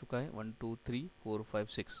ये हो चुका है 1 2 3 4 5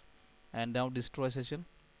 6, and now destroy session.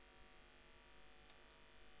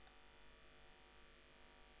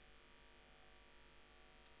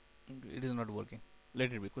 It is not working,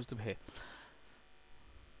 let it be, कुछ तो है.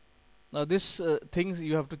 Now this things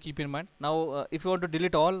you have to keep in mind. Now if you want to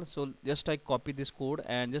delete all, so just I copy this code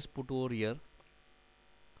and just put over here.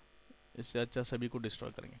 इससे अच्छा सभी को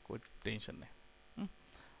destroy करेंगे, कोई tension नहीं.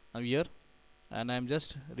 Now here, and I am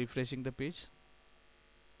just refreshing the page,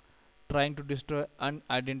 trying to destroy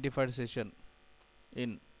unidentified session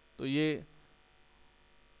in. तो ये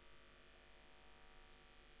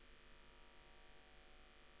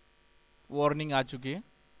warning आ चुकी है.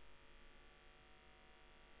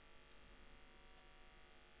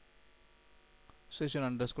 session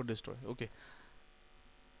underscore destroy. Okay,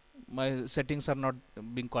 my settings are not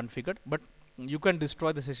being configured, but you can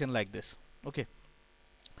destroy the session like this. Okay,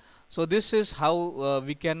 so this is how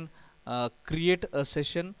we can create a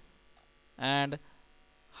session, and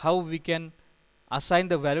how we can assign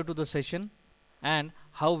the value to the session, and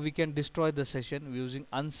how we can destroy the session using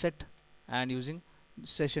unset and using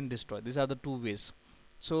session destroy. These are the two ways.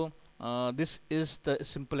 So this is the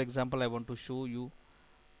simple example I want to show you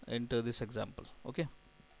into this example. Okay,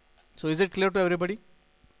 so is it clear to everybody?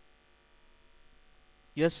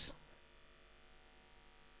 Yes.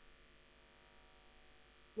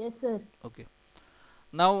 Yes, sir. Okay.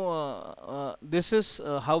 Now this is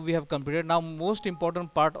how we have completed. Now most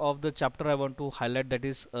important part of the chapter I want to highlight, that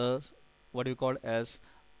is what we call as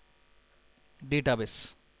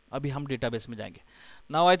database. अभी हम database में जाएंगे.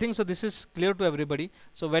 Now I think so this is clear to everybody.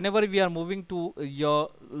 So whenever we are moving to your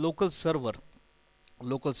local server,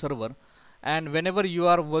 and whenever you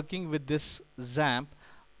are working with this XAMPP,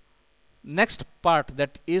 next part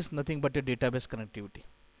that is nothing but a database connectivity.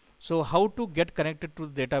 So how to get connected to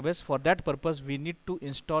the database? For that purpose we need to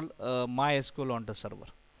install MySQL on the server.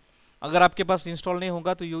 अगर आपके पास install नहीं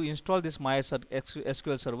होगा तो you install this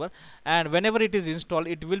MySQL server, and whenever it is installed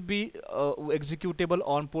it will be executable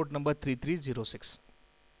on port number 3306.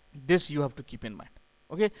 This you have to keep in mind.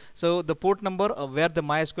 Okay, so the port number where the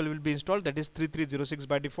MySQL will be installed, that is 3306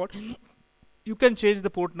 by default. You can change the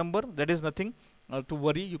port number, that is nothing to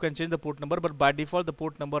worry. You can change the port number, but by default the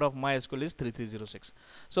port number of MySQL is 3306.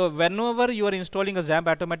 So whenever you are installing a XAMPP,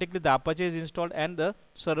 automatically the Apache is installed and the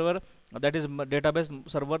server, that is database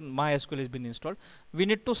server MySQL has been installed. We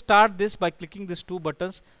need to start this by clicking these two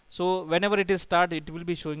buttons. So whenever it is start, it will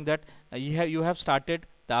be showing that you have started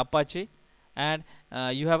the Apache, and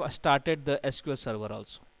you have started the SQL server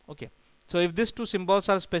also. Okay, so if these two symbols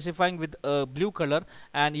are specifying with a blue color,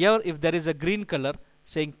 and here if there is a green color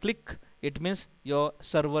saying click, it means your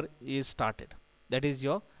server is started, that is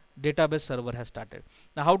your database server has started.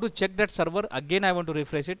 Now how to check that server? Again I want to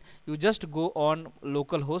refresh it. You just go on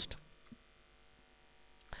localhost.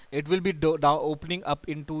 It will be opening up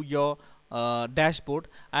into your dashboard,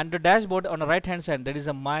 and the dashboard on the right hand side, that is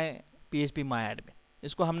a my PHP my admin.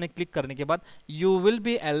 इसको हमने click करने के बाद you will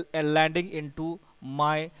be landing into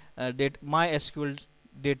MySQL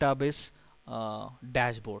database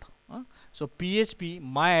dashboard. So PHP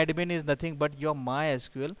MyAdmin is nothing but your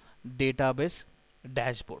MySQL database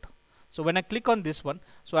dashboard. So when I click on this one,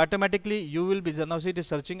 so automatically you will be, now see it is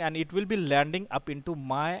searching and it will be landing up into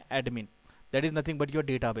MyAdmin, that is nothing but your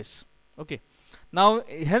database. Okay, now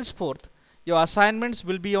henceforth your assignments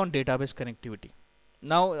will be on database connectivity.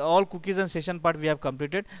 Now all cookies and session part we have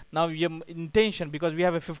completed. Now your intention, because we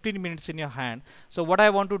have a 15 minutes in your hand, so what I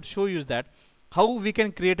want to show you is that how we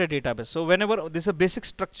can create a database. So whenever this is a basic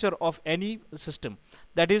structure of any system,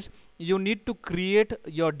 that is you need to create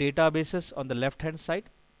your databases on the left hand side,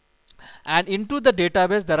 and into the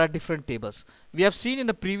database there are different tables. We have seen in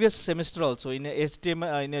the previous semester also in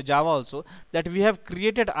HTML in Java also that we have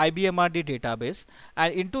created IBMRD database,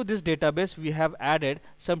 and into this database we have added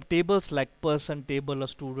some tables like person table or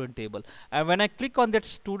student table, and when I click on that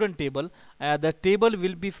student table, the table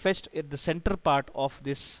will be fetched at the center part of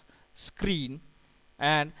this screen,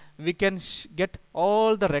 and we can get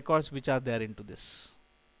all the records which are there into this.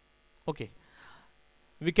 Okay,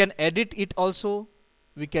 we can edit it also,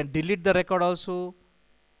 we can delete the record also,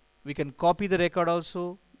 we can copy the record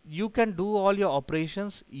also. You can do all your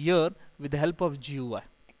operations here with the help of GUI.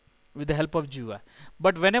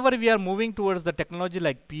 But whenever we are moving towards the technology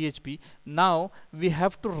like PHP, now we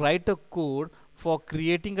have to write a code for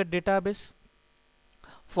creating a database,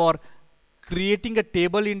 for creating a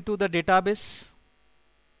table into the database,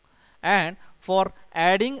 and for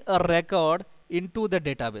adding a record into the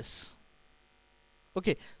database.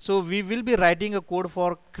 Okay, so we will be writing a code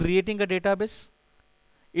for creating a database,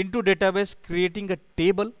 into database creating a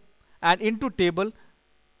table, and into table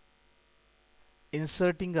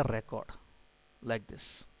inserting a record like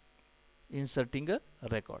this, inserting a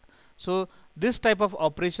record. So this type of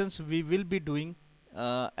operations we will be doing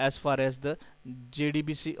as far as the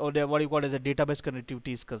JDBC or the, what you call as a database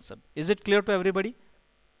connectivity is concerned. Is it clear to everybody?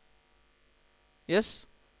 Yes?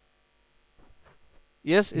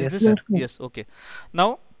 Yes, is this? Yes, okay.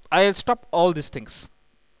 Now I'll stop all these things.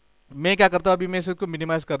 मैं क्या करता हूँ अभी, मैं इसको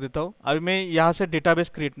minimise कर देता हूँ. अभी मैं यहाँ से डेटाबेस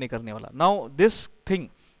क्रिएट नहीं करने वाला. नाउ दिस थिंग,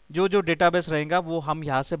 जो डेटाबेस रहेगा वो हम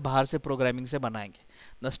यहाँ से बाहर से प्रोग्रामिंग से बनाएंगे.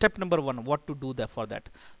 The step number 1, what to do that for that.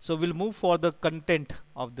 So will move for the content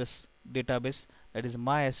of this database, that is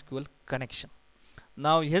MySQL connection.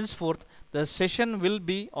 Now henceforth the session will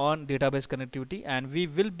be on database connectivity, and we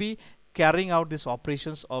will be carrying out these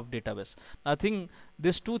operations of database. I think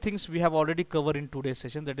these two things we have already covered in today's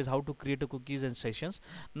session, that is how to create a cookies and sessions.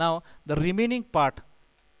 Now the remaining part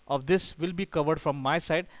of this will be covered from my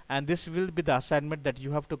side, and this will be the assignment that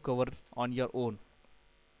you have to cover on your own.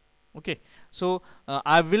 Okay, so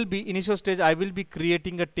I will be initial stage, I will be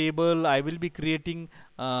creating a table, I will be creating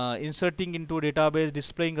inserting into a database,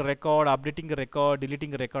 displaying a record, updating a record,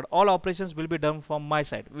 deleting a record. All operations will be done from my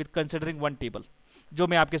side with considering one table जो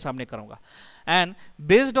मैं आपके सामने करूंगा. And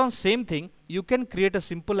based on same thing you can create a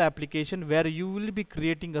simple application where you will be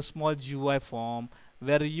creating a small GUI form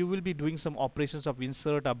where you will be doing some operations of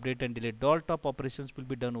insert, update and delete. All top operations will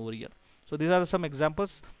be done over here. So these are some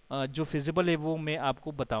examples जो feasible है वो मैं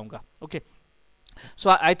आपको बताऊंगा. Okay,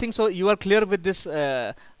 so I think so you are clear with this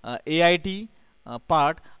AIT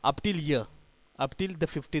part up till here, up till the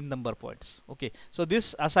 15 number points. Okay, so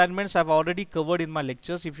these assignments I've already covered in my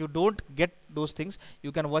lectures. If you don't get those things,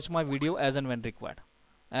 you can watch my video as and when required,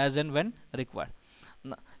 as and when required.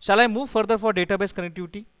 Shall I move further for database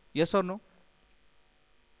connectivity? Yes or no?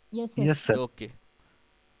 Yes, sir. Yes, sir. Okay.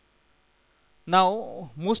 Now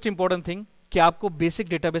most important thing कि आपको basic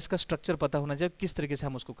database का structure पता होना चाहिए, किस तरीके से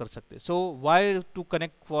हम उसको कर सकते हैं. So why to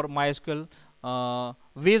connect for MySQL,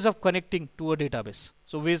 ways of connecting to a database.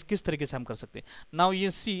 So veg किस तरीके से हम कर सकते हैं. Now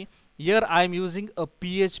you see here I am using a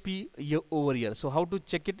PHP over here. So how to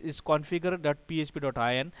check it is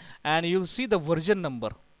configure.php.in and you'll see the version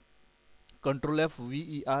number. Control F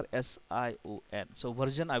VERSION. So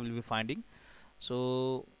version I will be finding.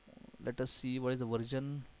 So let us see what is the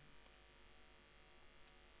version.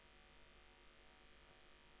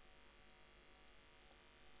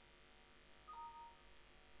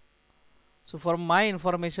 So for my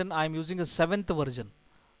information I am using a 7th version.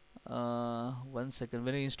 One second,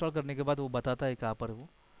 मैंने install करने के बाद वो बताता है कहाँ पर है वो.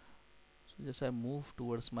 So just I move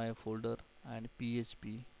towards my folder and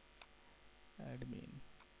PHP admin.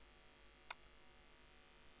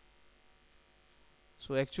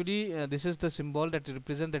 So actually this is the symbol that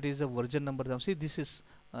represent that is a version number. Now see this is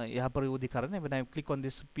यहाँ पर वो दिखा रहा है ना. When I click on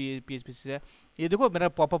this PHP से ये देखो मेरा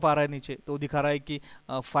पॉपअप आ रहा है नीचे, तो दिखा रहा है कि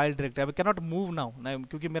file direct. I can not move now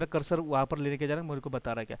क्योंकि मेरा कर्सर वहाँ पर लेने के जा रहा है, मुझे को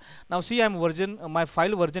बता रहा है क्या. Now see I am version, my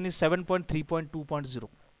file version is 7.3.2.0.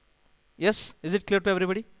 Yes, is it clear to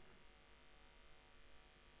everybody?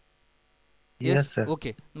 Yes, sir.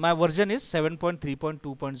 Okay, my version is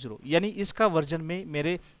 7.3.2.0 यानी इसका वर्जन में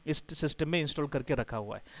मेरे इस सिस्टम में इंस्टॉल करके रखा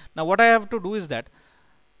हुआ है. Now what I have to do is that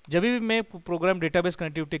जब भी मैं प्रोग्राम डेटाबेस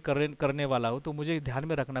कनेक्टिविटी करने वाला हूँ तो मुझे ध्यान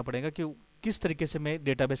में रखना पड़ेगा कि किस तरीके से मैं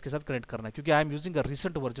डेटाबेस के साथ कनेक्ट करना है, क्योंकि I am using a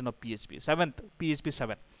recent version of PHP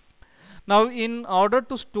 7. Now in order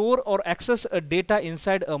to store और access a data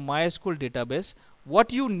inside a MySQL database,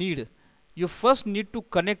 what you need, you first need to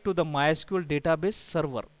connect to the MySQL database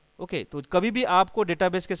server. Okay, तो कभी भी आपको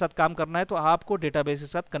database के साथ काम करना है तो आपको डेटाबेस के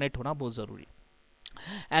साथ कनेक्ट होना बहुत जरूरी.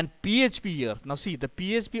 And PHP here, now see the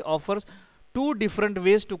PHP offers to different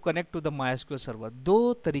ways to connect to the MySQL server.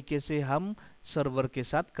 दो तरीके से हम सर्वर के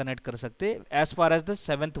साथ कनेक्ट कर सकते हैं as far as the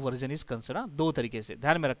 7th version is concern. दो तरीके से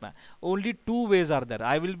ध्यान में रखना है. Only two ways are there.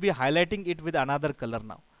 I will be highlighting it with another colour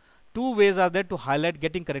now. Two ways are there to highlight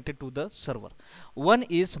getting connected to the server. One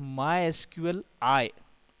is MySQL I.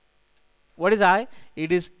 What is I?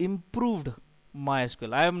 It is improved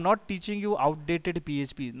MySQL. I am not teaching you outdated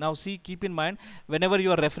PHP. Now see, keep in mind, whenever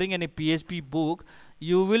you are referring in a PHP book,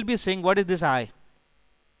 you will be saying what is this I.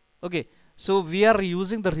 Okay, so we are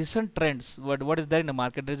using the recent trends. What is there in the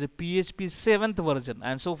market? There is a PHP 7th version,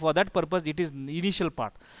 and so for that purpose it is the initial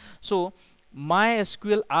part. So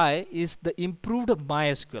MySQL I is the improved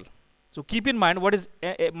MySQL. So keep in mind what is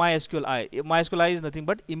MySQL I. MySQL I is nothing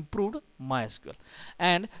but improved MySQL.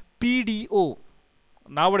 And PDO,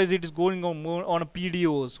 nowadays it is going on more on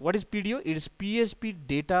PDOs. What is PDO? It is PHP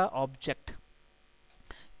data object.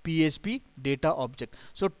 PHP data object.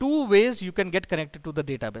 So two ways you can get connected to the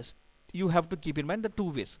database. You have to keep in mind the two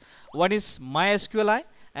ways. One is MySQL I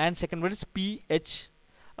and second one is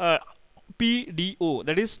PDO,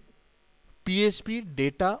 that is PHP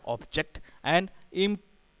data object and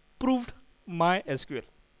improved MySQL.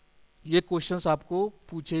 ये questions आपको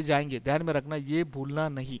पूछे जाएंगे, ध्यान में रखना, ये भूलना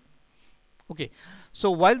नहीं. Okay, so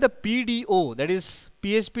while the PDO, that is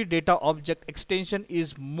PHP data object extension,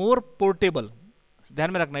 is more portable,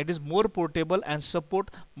 ध्यान में रखना, it is more portable and support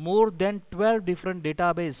more than 12 different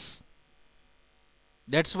database.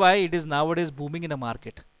 That's why it is nowadays booming in the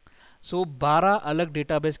market. So 12 अलग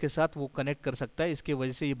database के साथ वो connect कर सकता है, इसके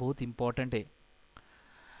वजह से ये बहुत important है.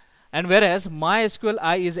 And whereas MySQL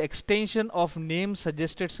I is extension of name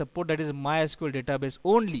suggested support, that is MySQL database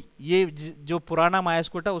only. ये जो पुराना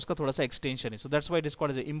MySQL था उसका थोड़ा सा extension है. So that's why it is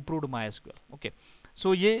called as a improved MySQL. Okay.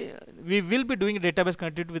 So ये we will be doing database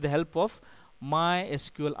connectivity with the help of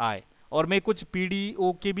MySQL I. और मैं कुछ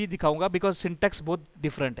PDO के भी दिखाऊंगा बिकॉज सिंटेक्स बहुत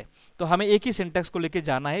डिफरेंट है, तो हमें एक ही सिंटेक्स को लेके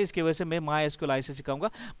जाना है, इसके वजह से मैं MySQL I से सिखाऊंगा,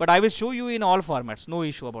 but I will show you in all formats, no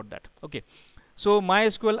issue about that. Okay, So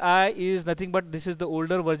MySQLi is nothing but this is the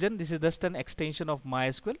older version. This is just an extension of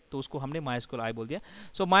MySQL. तो उसको हमने MySQLi बोल दिया.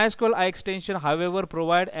 So MySQLi extension, however,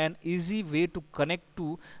 provide an easy way to connect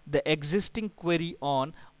to the existing query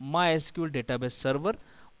on MySQL database server.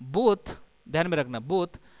 Both, ध्यान में रखना,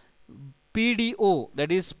 both PDO,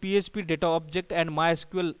 that is PHP data object, and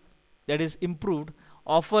MySQL, that is improved,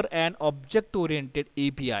 offer an object oriented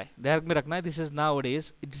API. ध्यान में रखना, this is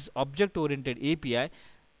nowadays it is object oriented API.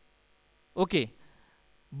 Okay,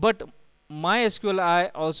 but MySQLi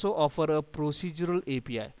also offer a procedural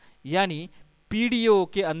API. यानी PDO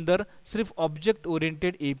के अंदर सिर्फ object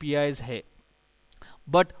oriented APIs है,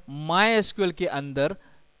 but MySQL के अंदर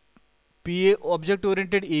ऑब्जेक्ट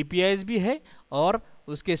ओरिएंटेड APIs भी है और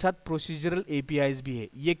उसके साथ प्रोसीजरल APIs भी है.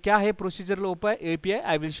 ये क्या है procedural API?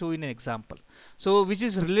 I will show in an example. So which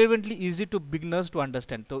is relevantly easy to beginners to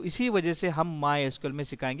understand. तो इसी वजह से हम MySQL में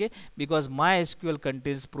सिखाएंगे, because MySQL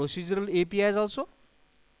contains procedural APIs also,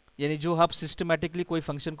 यानी जो आप सिस्टमैटिकली कोई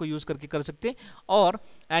फंक्शन को यूज करके कर सकते हैं, और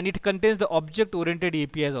and it contains the object oriented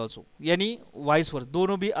APIs also, यानी वाइस वर्स,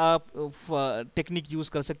 दोनों भी आप टेक्निक यूज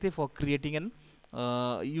कर सकते हैं for creating and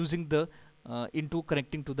using the into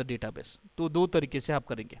connecting to the database. तो दो तरीके से आप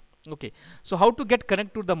करेंगे. Okay, so how to get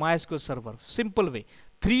connect to the MySQL server? Simple way.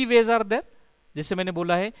 3 ways are there. जैसे मैंने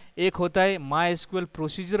बोला है, एक होता है MySQL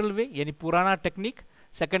procedural way, यानी पुराना टेक्निक.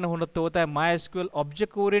 सेकंड होता है MySQL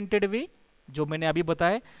object oriented way, जो मैंने अभी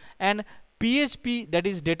बताया. And PHP, that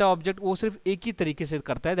is data object, वो सिर्फ एक ही तरीके से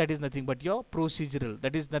करता है, that is nothing but your procedural,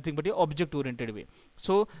 that is nothing but your object oriented way.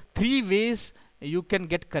 So 3 ways you can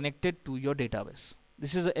get connected to your database.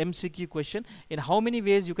 This is a MCQ question. In how many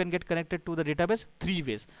ways you can get connected to the database? 3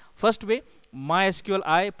 ways. First way,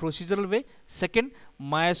 MySQLi procedural way. Second,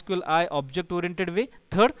 MySQLi object oriented way.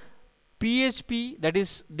 Third, PHP, that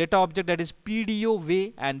is data object, that is PDO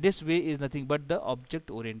way, and this way is nothing but the object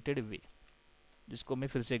oriented way. जिसको मैं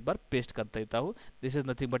फिर से एक बार paste कर देता हूँ. This is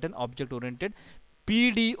nothing but an object oriented.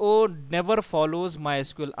 PDO never follows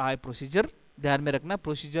MySQLi procedure. ध्यान में रखना,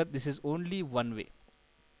 procedure, this is only one way.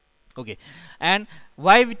 Okay, and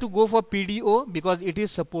why to go for PDO? Because it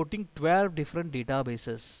is supporting 12 different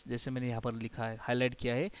databases. जैसे मैंने यहाँ पर लिखा है, highlight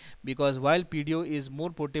किया है, because while PDO is more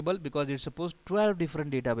portable because it supports 12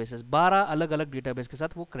 different databases. 12 अलग अलग database के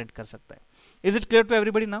साथ वो connect कर सकता है. Is it clear to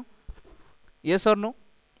everybody now? Yes or no?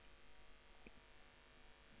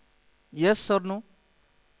 Yes or no?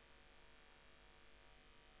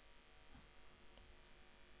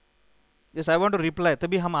 Yes, I want to reply.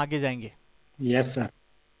 तभी हम आगे जाएंगे. Yes, sir.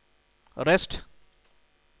 Rest?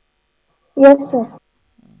 Yes, sir.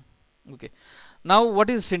 Okay. Now what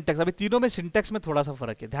is syntax? अभी तीनों में syntax में थोड़ा सा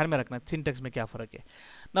फर्क है, ध्यान में रखना syntax में क्या फर्क है.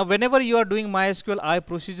 Now whenever you are doing MySQLi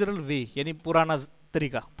procedural way, यानी पुराना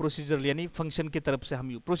तरीका, procedural यानी function की तरफ से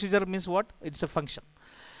हम procedure means what? It's a function.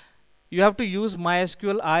 You have to use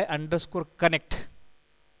MySQLi underscore connect.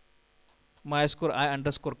 MySQLi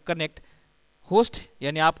underscore connect. Host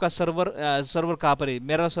यानी आपका सर्वर सर्वर कहाँ पर है?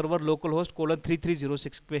 मेरा सर्वर लोकल होस्ट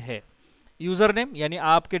 :3306 पे है. यूजर नेम यानी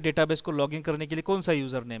आपके डेटाबेस को लॉगिन करने के लिए कौन सा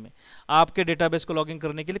यूजर नेम है, आपके डेटाबेस को लॉगिन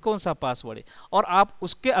करने के लिए कौन सा पासवर्ड है, और आप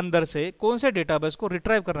उसके अंदर से कौन से डेटाबेस को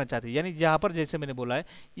रिट्राइव करना चाहते हैं. यानी जहाँ पर जैसे मैंने बोला है,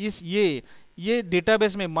 इस ये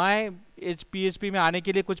डेटाबेस में PHP में आने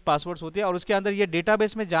के लिए कुछ पासवर्ड्स होते हैं, और उसके अंदर ये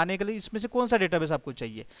डेटाबेस में जाने के लिए इसमें से कौन सा डेटाबेस आपको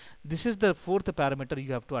चाहिए. This is the 4th parameter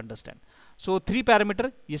you have to understand. So 3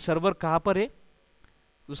 parameter, ये सर्वर कहाँ पर है,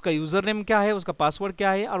 उसका यूजर नेम क्या है, उसका पासवर्ड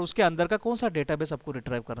क्या है, और उसके अंदर का कौन सा डेटाबेस आपको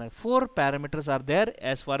रिट्राइव करना है. 4 parameters are there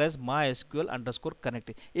as far as MySQL underscore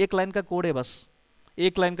connect. एक लाइन का कोड है, बस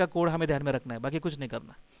एक लाइन का कोड हमें ध्यान में रखना है, बाकी कुछ नहीं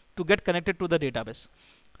करना, to get connected to the database.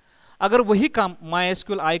 अगर वही काम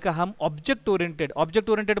MySQLi का हम ऑब्जेक्ट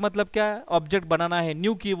ओरिएंटेड मतलब क्या है, ऑब्जेक्ट बनाना है,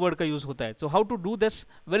 न्यू कीवर्ड का यूज होता है. So how to do this?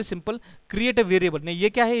 Very simple, create a variable. नहीं, ये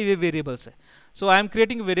क्या है, ये वेरिएबल्स है. सो I am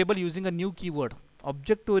creating variable using a new keyword,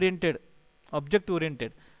 object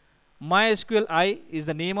oriented. MySQLi is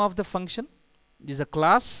the name of the function, is a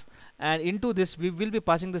class, and into this we will be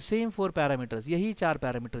passing the same 4 parameters. यही 4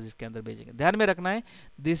 parameters इसके अंदर भेजेंगे. ध्यान में रखना है,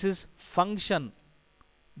 this is function,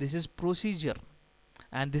 this is procedure,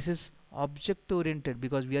 and this is object oriented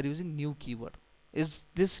because we are using new keyword. Is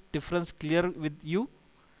this difference clear with you?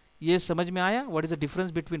 ये समझ में आया? What is the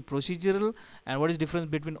difference between procedural and what is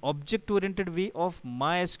difference between object oriented way of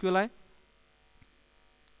MySQLi?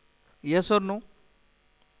 Yes or no?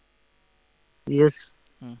 Yes.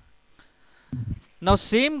 Now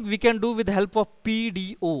same we can do with the help of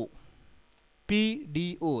PDO.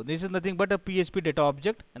 PDO, this is nothing but a PHP data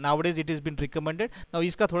object. Nowadays it has been recommended. Now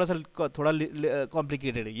इसका थोड़ा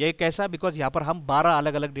complicated है. ये कैसा? Because यहाँ पर हम 12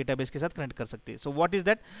 अलग अलग database के साथ connect कर सकते हैं. So what is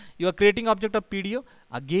that? You are creating object of PDO.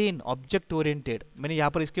 Again object oriented. मैंने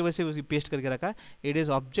यहाँ पर इसके वजह से paste करके रखा है. It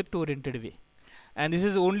is object oriented way. And this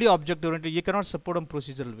is only object oriented. ये cannot support on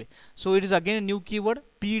procedural way. So it is again a new keyword.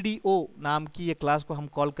 PDO नाम की ये class को हम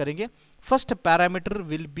call करेंगे. First parameter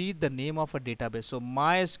will be the name of a database. So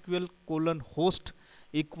MySQL colon host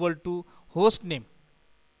equal to host name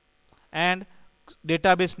and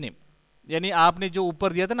database name. यानी आपने जो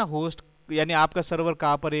ऊपर दिया था ना host, यानी आपका सर्वर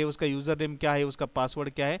कहाँ पर है, उसका यूज़र नेम क्या है, उसका पासवर्ड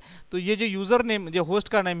क्या है, तो ये जो यूज़र नेम जो होस्ट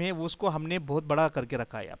का नेम है वो उसको हमने बहुत बड़ा करके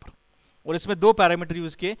रखा है यहाँ पर. और इसमें दो पैरामीटर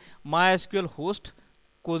यूज़ किए. MySQL होस्ट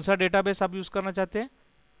कौन सा डेटाबेस आप यूज़ करना चाहते हैं,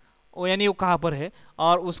 वो यानी वो कहाँ पर है,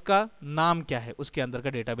 और उसका नाम क्या है उसके अंदर का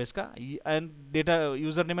डेटाबेस का, and data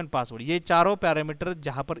user name and password. ये चारों पैरामीटर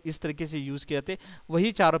जहाँ पर इस तरीके से यूज़ किए जाते,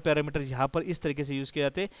 वही चारों पैरामीटर यहाँ पर इस तरीके से यूज़ किए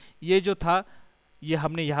जाते. ये जो था ये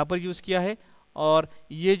हमने यहाँ पर यूज़ किया है, और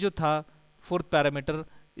ये जो था फोर्थ पैरामीटर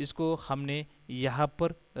इसको हमने यहाँ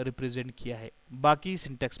पर रिप्रेजेंट किया है. बाकी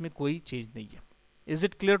सिंटेक्स में कोई चेंज नहीं है. Is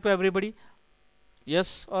it clear to everybody? Yes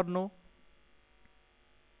or no?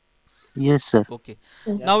 Yes, sir. Okay.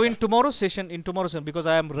 Now in tomorrow's session, because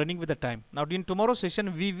I am running with the time. Now in tomorrow's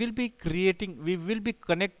session, we will be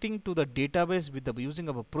connecting to the database with the using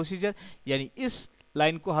of a procedure. यानी इस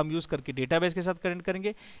line को हम use करके database के साथ connect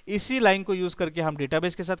करेंगे, इसी line को यूज करके हम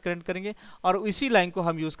डेटाबेस के साथ कनेक्ट करेंगे, और इसी लाइन को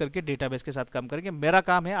हम यूज करके डेटाबेस के साथ काम करेंगे. मेरा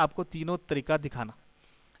काम है आपको तीनों तरीका दिखाना.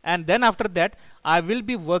 And then after that I will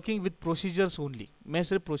be working with procedures only. मैं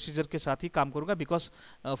सिर्फ प्रोसीजर के साथ ही काम करूंगा, बिकॉज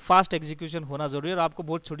फास्ट एग्जीक्यूशन होना जरूरी है और आपको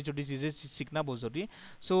बहुत छोटी छोटी चीज़ें सीखना बहुत जरूरी है.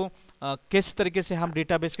 सो किस तरीके से हम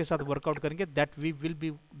डेटाबेस के साथ वर्कआउट करेंगे, that we will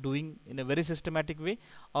be doing in a very systematic way,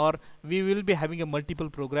 और we will be having a multiple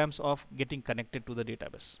programmes of getting connected to the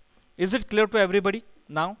database. Is it clear to everybody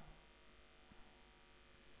now?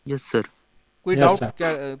 Yes sir. कोई doubt?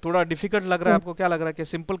 क्या थोड़ा difficult लग रहा है आपको? क्या लग रहा है कि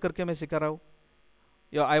सिंपल करके मैं सिखा रहा हूँ?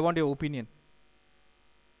 I want your opinion.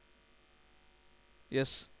 Yes.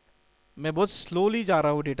 मैं बहुत slowly जा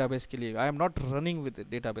रहा हूँ डेटाबेस के लिए. I am not running with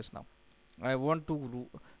database now. I want to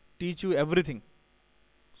teach you everything.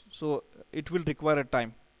 So it will require a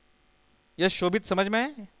time. Yes, शोभित समझ में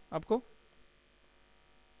है आपको?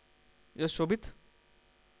 Yes, शोभित?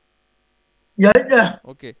 Yeah.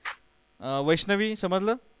 Okay. वैष्णवी समझ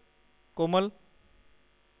लो? कोमल?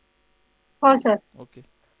 हाँ सर. Okay.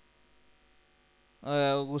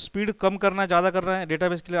 स्पीड कम करना ज़्यादा कर रहा है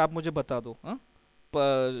डेटाबेस के लिए, आप मुझे बता दो.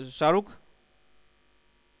 शाहरुख?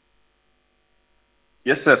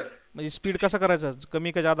 Yes sir. म्हणजे स्पीड कसा करायचा,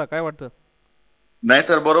 कमी का ज्यादा, काय वाटतं? नाही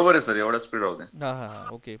सर, बरोबर आहे सर, एवढा स्पीड राहू दे. हा हा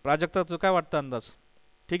ओके. प्राजक्ता तुझं काय वाटतं अंदाज?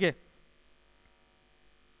 ठीक आहे.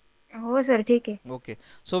 हो सर ठीक है. Okay.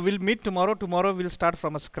 So will meet tomorrow will start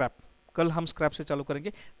from a scrap. कल हम स्क्रैप से चालू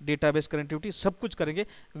करेंगे. डेटाबेस कनेक्टिविटी सब कुछ करेंगे.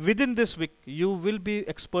 With in this week you will be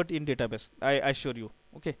expert in database, I assure you.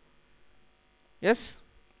 Okay. Yes.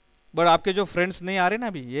 But आपके जो फ्रेंड्स नहीं आ रहे ना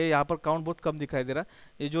अभी, ये यहाँ पर काउंट बहुत कम दिखाई दे रहा.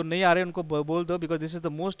 ये जो नहीं आ रहे उनको बोल दो, because this is the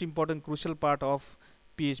most important crucial part of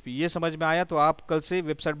PHP. ये समझ में आया तो आप कल से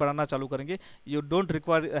वेबसाइट बनाना चालू करेंगे. You don't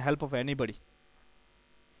require help of anybody.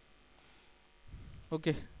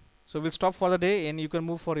 Okay. So we'll stop for the day and you can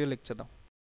move for your lecture now.